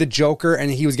going to be the Joker and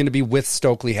he was going to be with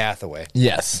Stokely Hathaway.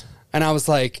 Yes. And I was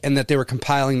like... And that they were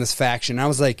compiling this faction. I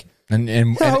was like...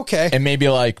 Okay. And maybe,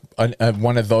 like,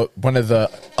 one of the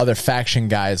other faction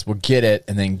guys will get it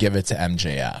and then give it to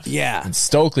MJF. Yeah. And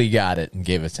Stokely got it and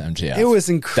gave it to MJF. It was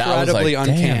incredibly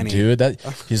uncanny. Damn, dude.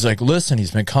 He's like, listen,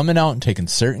 he's been coming out and taking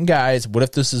certain guys. What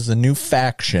if this is a new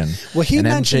faction? Well, he and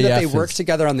mentioned MJF that they worked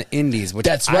together on the Indies, which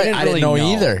That's right. I didn't know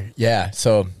really either. Yeah.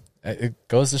 So it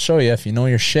goes to show you, if you know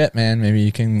your shit, man, maybe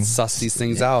you can suss these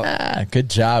things out. Good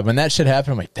job. When that shit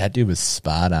happened, I'm like, that dude was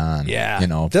spot on. Yeah. You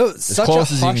know, such a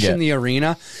hush in the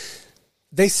arena.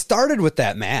 They started with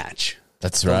that match.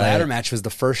 That's the right. The ladder match was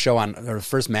the first show or the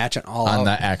first match on All Out. On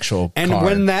the actual And card.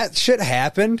 when that shit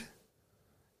happened,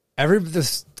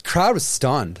 the crowd was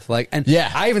stunned. Like, and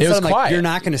yeah, I even said, I'm like, quiet. you're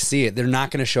not going to see it. They're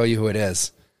not going to show you who it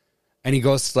is. And he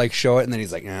goes to like show it, and then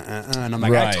he's like, and I'm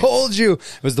like, Right. I told you.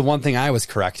 It was the one thing I was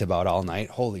correct about all night.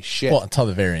 Holy shit. Well, until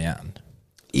the very end.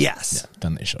 Yes. Yeah,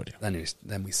 then they showed you.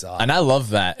 Then we saw it. And I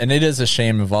love that. And it is a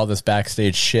shame of all this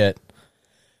backstage shit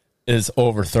is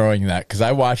overthrowing that, because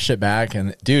I watched it back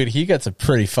and dude, he gets a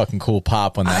pretty fucking cool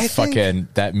pop when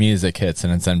that music hits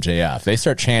and it's MJF. They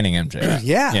start chanting MJF.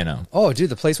 Yeah. You know. Oh, dude,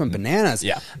 the place went bananas.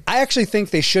 Yeah. I actually think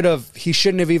he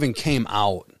shouldn't have even came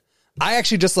out. I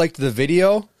actually just liked the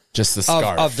video. Just the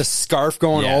scarf. Of the scarf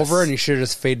going Yes. over, and he should have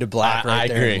just faded to black I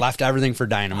there. agree. And left everything for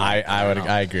Dynamite.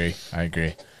 I agree.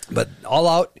 But All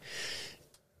Out,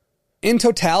 in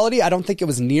totality, I don't think it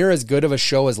was near as good of a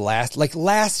show as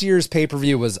last year's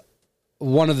pay-per-view was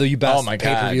one of the best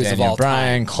pay-per-views of all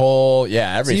Bryan, time. Cole,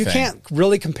 yeah, everything. So you can't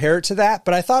really compare it to that,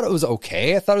 but I thought it was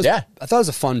okay. I thought it was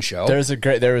a fun show.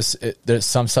 There's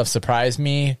some stuff surprised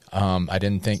me. I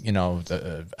didn't think,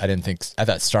 I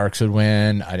thought Starks would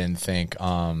win. I didn't think,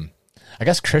 I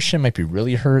guess Christian might be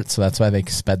really hurt, so that's why they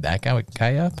sped that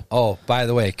guy up. Oh, by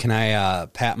the way, can I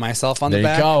pat myself on the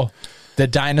back? There you go. The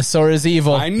dinosaur is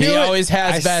evil. I knew he it. always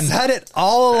has been. I said it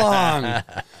all along.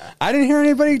 I didn't hear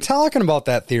anybody talking about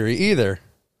that theory either.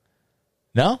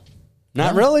 No?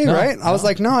 Not really, no, right? I was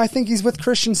like, no, I think he's with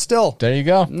Christian still. There you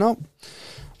go. Nope.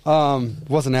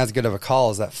 Wasn't as good of a call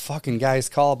as that fucking guy's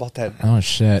call about that Oh,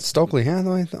 shit. Stokely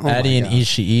Hathaway. Oh Eddie and my God.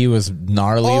 Ishii was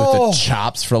gnarly with the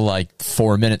chops for like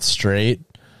 4 minutes straight.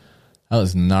 That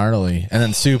was gnarly. And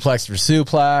then suplex for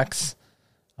suplex.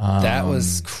 That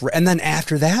was and then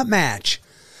after that match,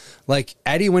 like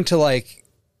Eddie went to like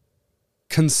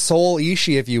console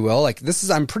Ishii, if you will. Like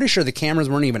I'm pretty sure the cameras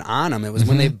weren't even on him. It was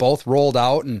when they both rolled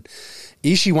out and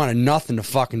Ishii wanted nothing to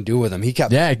fucking do with him. He kept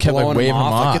blowing like, waving him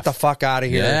off. Like, get the fuck out of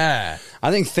here. Yeah.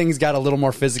 I think things got a little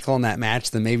more physical in that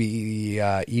match than maybe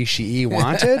Ishii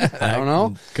wanted. I don't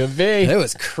know. Could be. It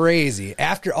was crazy.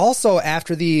 After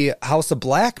the House of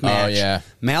Black match,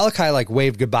 Malachi like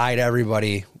waved goodbye to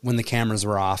everybody when the cameras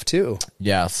were off too.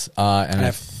 Yes. And I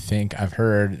think I've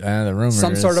heard the rumor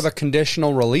Some sort of a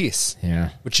conditional release. Yeah.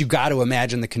 Which you got to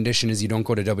imagine the condition is you don't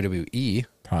go to WWE.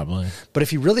 Probably. But if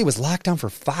he really was locked down for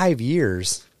 5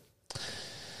 years,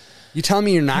 you telling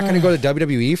me you're not going to go to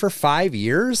WWE for 5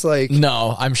 years? Like,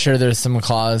 no, I'm sure there's some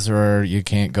clause where you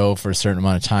can't go for a certain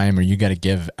amount of time, or you got to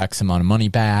give X amount of money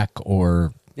back,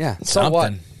 or yeah. So something.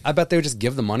 what? I bet they would just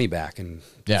give the money back and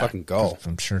fucking go.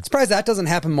 I'm sure. Surprised that doesn't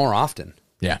happen more often.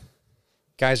 Yeah.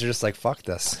 Guys are just like, fuck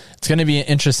this. It's going to be an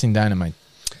interesting Dynamite.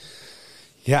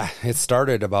 Yeah, it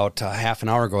started about half an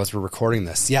hour ago as we're recording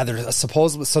this. Yeah, there's a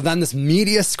supposed. So then this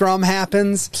media scrum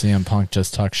happens. CM Punk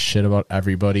just talks shit about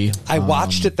everybody. I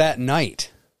watched it that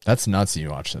night. That's nuts. You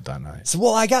watched it that night. So,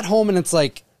 well, I got home and it's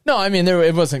like, no, I mean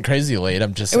it wasn't crazy late.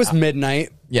 It was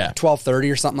midnight. Yeah,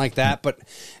 12:30 or something like that. But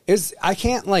I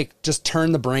can't like just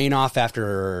turn the brain off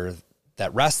after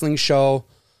that wrestling show.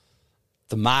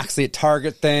 The Moxley at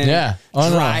Target thing. Yeah.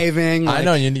 Driving. No. I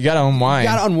know. You got to unwind. You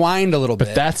got to unwind a little bit.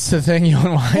 But that's the thing you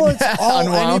unwind. Well, it's all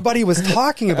anybody was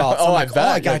talking about. So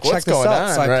I got to check this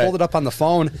out. So I pulled it up on the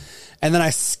phone. And then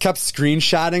I kept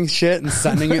screenshotting shit and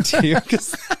sending it to you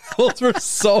because those were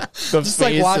so... just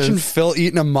like watching Phil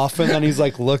eating a muffin and he's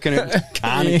like looking at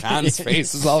Con's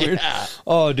face is all weird.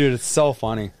 Oh, dude, it's so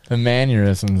funny. The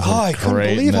mannerisms are I couldn't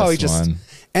great believe how he this just... one.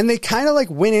 And they kind of like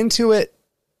went into it...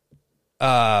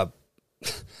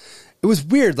 It was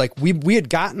weird. Like we had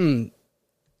gotten...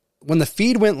 When the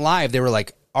feed went live, they were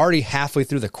like already halfway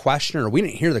through the question, or we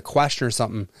didn't hear the question or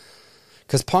something.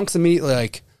 Because Punk's immediately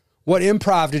like... What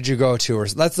improv did you go to? Or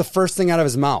that's the first thing out of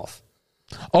his mouth.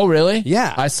 Oh, really?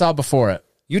 Yeah. I saw before it.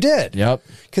 You did? Yep.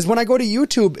 Because when I go to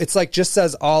YouTube, it's like just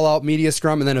says All Out Media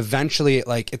Scrum, and then eventually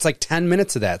it's like 10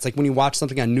 minutes of that. It's like when you watch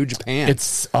something on New Japan.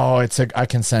 I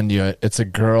can send you it. It's a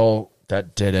girl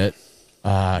that did it.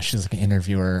 She's like an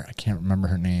interviewer. I can't remember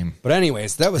her name. But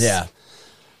anyways, that was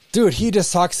dude. He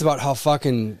just talks about how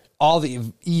fucking all the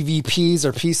EVPs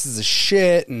are pieces of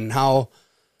shit and how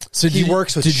he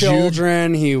works with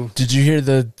children. Did you hear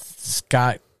the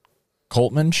Scott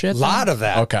Coltman shit? A lot of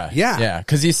that. Okay. Yeah.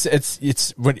 Because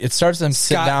it's when it starts them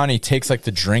sit down, he takes like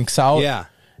the drinks out. Yeah.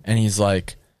 And he's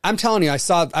like, I'm telling you, I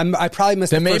probably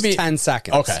missed the first 10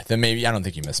 seconds. Okay. Then maybe I don't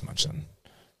think you missed much then.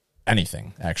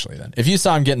 Anything actually. Then if you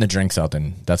saw him getting the drinks out,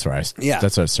 then that's where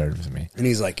that's where it started with me. And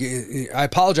he's like, I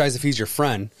apologize if he's your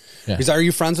friend. Yeah. He's, are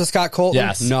you friends with Scott Colton?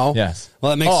 Yes. No. Yes.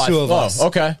 Well, that makes two of us.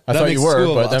 Okay. I thought you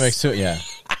were, but that makes two. Yeah.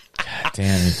 God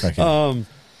damn. You fucking.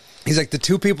 He's like the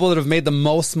two people that have made the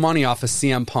most money off of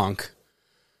CM Punk.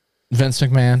 Vince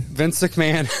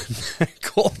McMahon,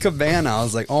 Colt Cabana. I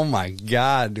was like, oh my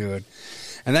God, dude.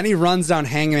 And then he runs down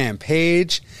Hangman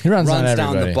Page. He runs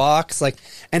down the Bucks. Like,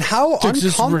 and how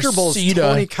uncomfortable does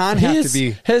Tony Khan have to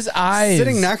be? His eyes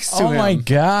sitting next to him. Oh my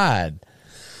God.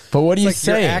 But what do you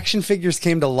say? Your action figures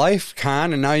came to life,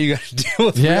 Khan, and now you got to deal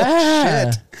with real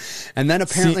shit. And then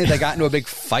apparently they got into a big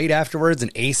fight afterwards,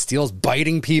 and Ace Steel's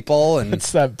biting people. And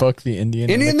it's that book, The Indian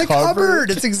in the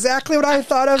Cupboard. It's exactly what I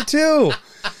thought of too.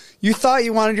 You thought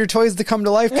you wanted your toys to come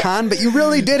to life, Khan, but you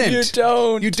really didn't. You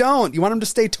don't. You don't. You want them to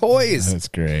stay toys. That's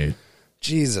great.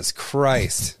 Jesus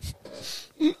Christ.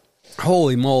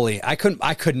 Holy moly. I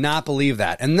could not believe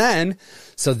that. And then,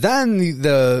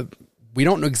 we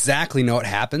don't exactly know what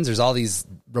happens. There's all these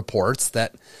reports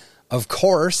that, of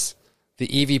course, the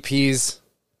EVPs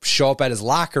show up at his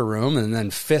locker room, and then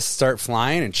fists start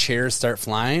flying and chairs start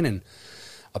flying. And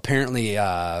apparently,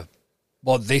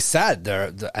 they said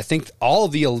I think all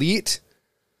of the elite,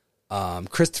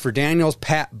 Christopher Daniels,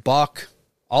 Pat Buck,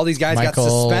 all these guys got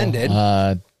suspended.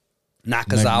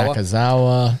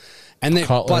 Nakazawa. And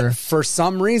but for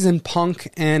some reason,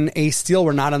 Punk and Ace Steel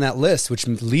were not on that list, which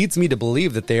leads me to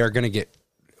believe that they are going to get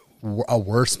a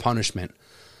worse punishment,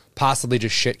 possibly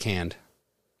just shit canned.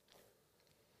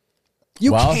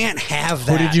 You can't have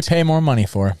that. Who did you pay more money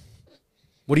for?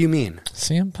 What do you mean?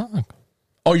 CM Punk.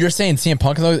 Oh, you're saying CM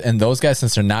Punk and those guys,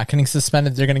 since they're not getting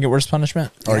suspended, they're going to get worse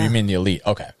punishment? Or you mean the elite?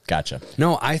 Okay, gotcha.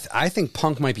 No, I think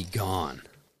Punk might be gone.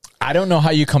 I don't know how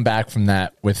you come back from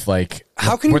that with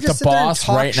how can you with just the boss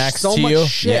right next to you,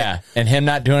 shit? And him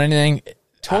not doing anything.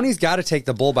 Tony's got to take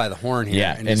the bull by the horn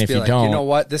here, and just if be you like, don't, you know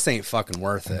what, this ain't fucking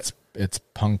worth it. It's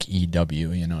Punk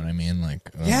EW, you know what I mean?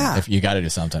 Yeah, if you got to do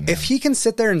something. If he can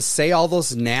sit there and say all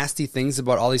those nasty things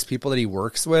about all these people that he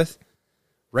works with,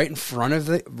 right in front of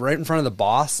the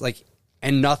boss,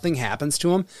 and nothing happens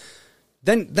to him,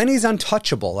 then he's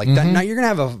untouchable. Now you're gonna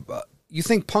have you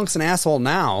think Punk's an asshole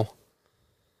now?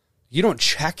 You don't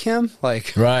check him?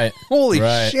 Right. Holy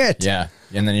shit. Yeah.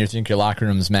 And then you think your locker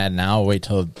room's mad now? Wait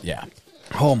till,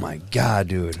 Oh my God,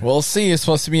 dude. We'll see. It's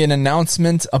supposed to be an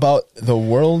announcement about the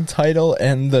world title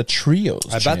and the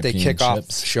trios. I bet they kick off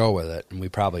the show with it, and we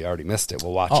probably already missed it.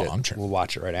 We'll watch it. I'm sure. We'll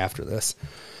watch it right after this.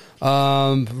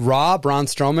 Raw, Braun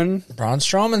Strowman. Braun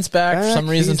Strowman's back. For some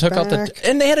reason, took out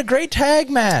and they had a great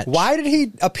tag match. Why did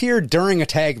he appear during a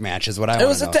tag match? Is what I want to know. It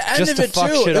was at the end of it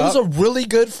too. It was a really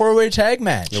good 4-way tag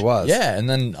match. It was. Yeah, and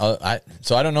then I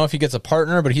don't know if he gets a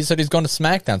partner, but he said he's going to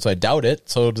SmackDown, so I doubt it.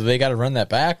 So do they got to run that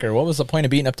back, or what was the point of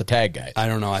beating up the tag guys? I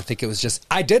don't know. I think it was just.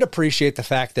 I did appreciate the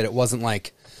fact that it wasn't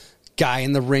like guy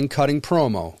in the ring cutting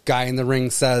promo. Guy in the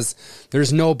ring says,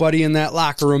 "There's nobody in that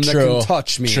locker room that can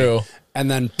touch me." True. And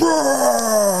then,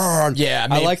 burn! Yeah,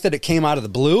 I like that it came out of the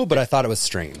blue, but I thought it was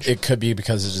strange. It could be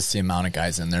because it's just the amount of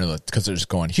guys in there, because they're just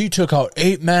going, he took out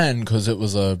 8 men because it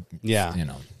was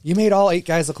You made all 8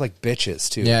 guys look like bitches,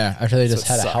 too. Yeah, after they just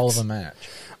had a hell of a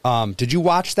match. Did you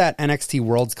watch that NXT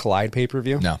Worlds Collide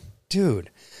pay-per-view? No. Dude,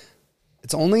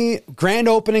 it's only grand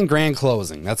opening, grand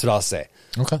closing. That's what I'll say.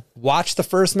 Okay. Watch the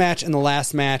first match and the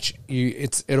last match.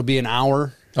 It'll be an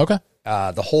hour. Okay.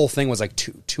 The whole thing was like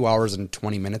 2 hours and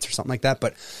 20 minutes or something like that.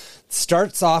 But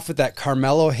starts off with that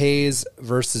Carmelo Hayes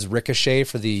versus Ricochet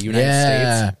for the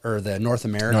United States or the North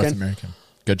American.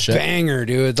 Good shit. Banger,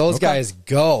 dude. Those guys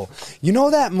go. You know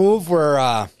that move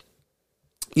where,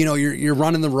 you're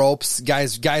running the ropes,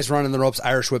 guys running the ropes,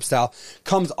 Irish whip style,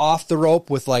 comes off the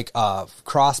rope with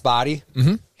cross body,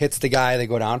 hits the guy, they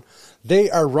go down.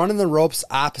 They are running the ropes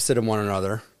opposite of one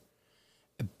another.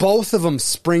 Both of them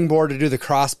springboard to do the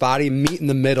crossbody, meet in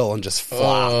the middle, and just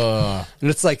flop. And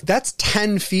it's that's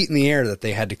 10 feet in the air that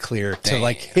they had to clear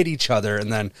to hit each other.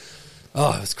 And then,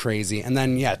 it was crazy. And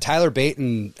then, Tyler Bate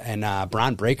and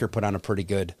Bron Breakker put on a pretty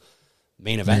good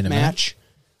main event match.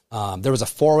 There was a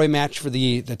 4-way match for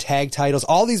the tag titles.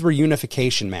 All these were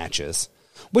unification matches,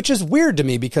 which is weird to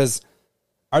me because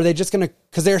Are they just going to,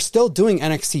 because they're still doing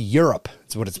NXT Europe,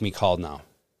 is what it's being called now.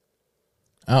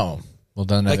 Oh, well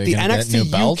then are Like they the gonna get NXT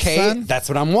new belts UK, then? that's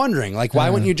what I'm wondering. Like, why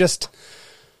wouldn't you just...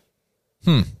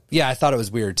 Yeah, I thought it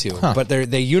was weird too. But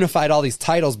they unified all these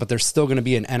titles, but there's still going to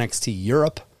be an NXT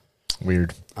Europe.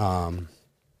 Weird.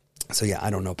 So yeah, I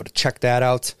don't know, but check that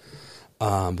out.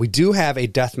 We do have a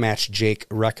Deathmatch Jake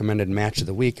recommended match of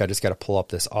the week. I just got to pull up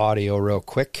this audio real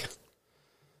quick.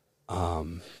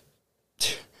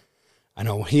 I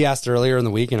know he asked earlier in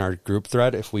the week in our group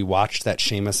thread if we watched that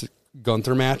Sheamus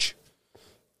Gunther match,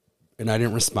 and I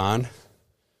didn't respond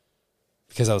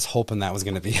because I was hoping that was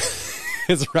going to be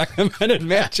his recommended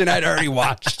match, and I'd already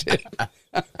watched it.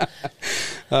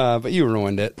 But you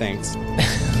ruined it. Thanks.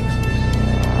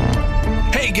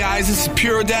 Hey guys, this is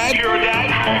Pure Dad.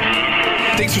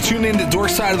 Thanks for tuning in to Dork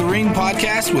Side of the Ring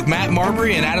podcast with Matt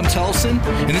Marbury and Adam Tellison,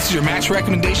 and this is your match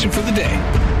recommendation for the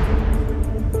day.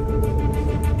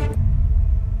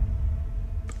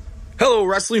 Hello,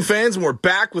 wrestling fans, and we're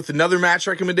back with another match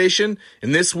recommendation.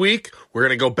 And this week, we're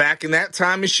going to go back in that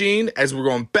time machine as we're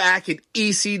going back at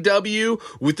ECW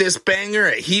with this banger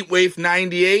at Heatwave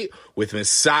 98 with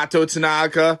Masato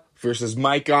Tanaka versus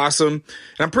Mike Awesome. And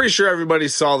I'm pretty sure everybody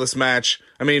saw this match.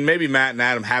 I mean, maybe Matt and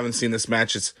Adam haven't seen this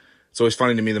match. It's always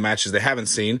funny to me, the matches they haven't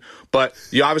seen. But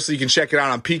you can check it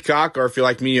out on Peacock, or if you're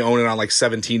like me, you own it on like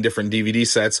 17 different DVD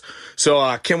sets.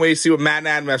 So can't wait to see what Matt and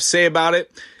Adam have to say about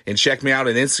it. And check me out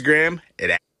on Instagram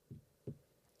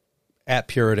At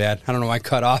Pure Dad. I don't know why I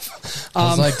cut off. I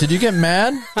was like, did you get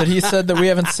mad that he said that we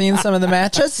haven't seen some of the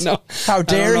matches? No. How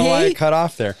dare I don't know he? why I cut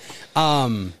off there.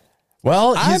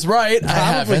 Well, he's right.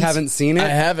 I haven't seen it. I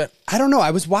haven't. I don't know. I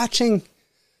was watching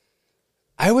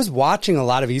a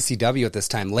lot of ECW at this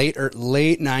time. Late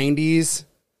 90s,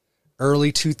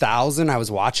 early 2000. I was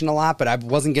watching a lot, but I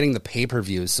wasn't getting the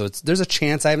pay-per-views. So there's a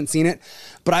chance I haven't seen it.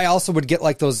 But I also would get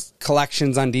like those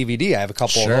collections on DVD. I have a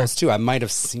couple of those too. I might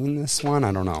have seen this one.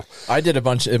 I don't know. I did a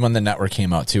bunch when the network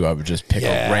came out too. I would just pick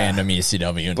a random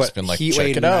ECW and just been like,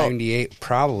 check it out. 98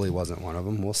 probably wasn't one of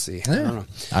them. We'll see. I don't know.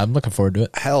 I'm looking forward to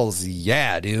it. Hells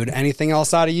yeah, dude. Anything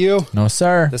else out of you? No,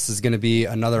 sir. This is going to be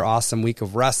another awesome week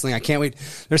of wrestling. I can't wait.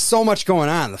 There's so much going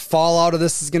on. The fallout of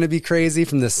this is going to be crazy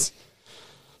from this.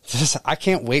 I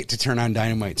can't wait to turn on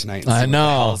Dynamite tonight. And see I know.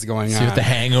 What the hell's going on. See what the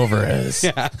hangover is.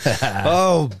 Yeah.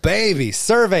 Oh, baby.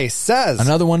 Survey says.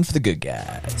 Another one for the good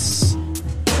guys.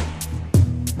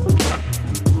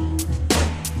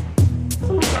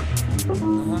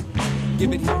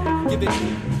 Give it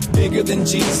here. Bigger than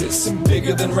Jesus and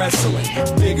bigger than wrestling.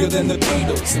 Bigger than the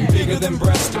Beatles and bigger than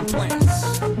breast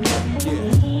implants. Yeah.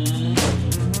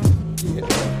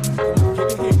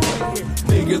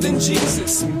 Bigger than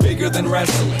Jesus and bigger than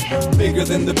wrestling. Bigger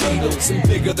than the Beatles and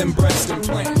bigger than breast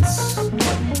implants.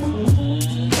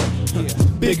 Yeah.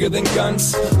 Bigger than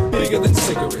guns, bigger than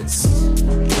cigarettes.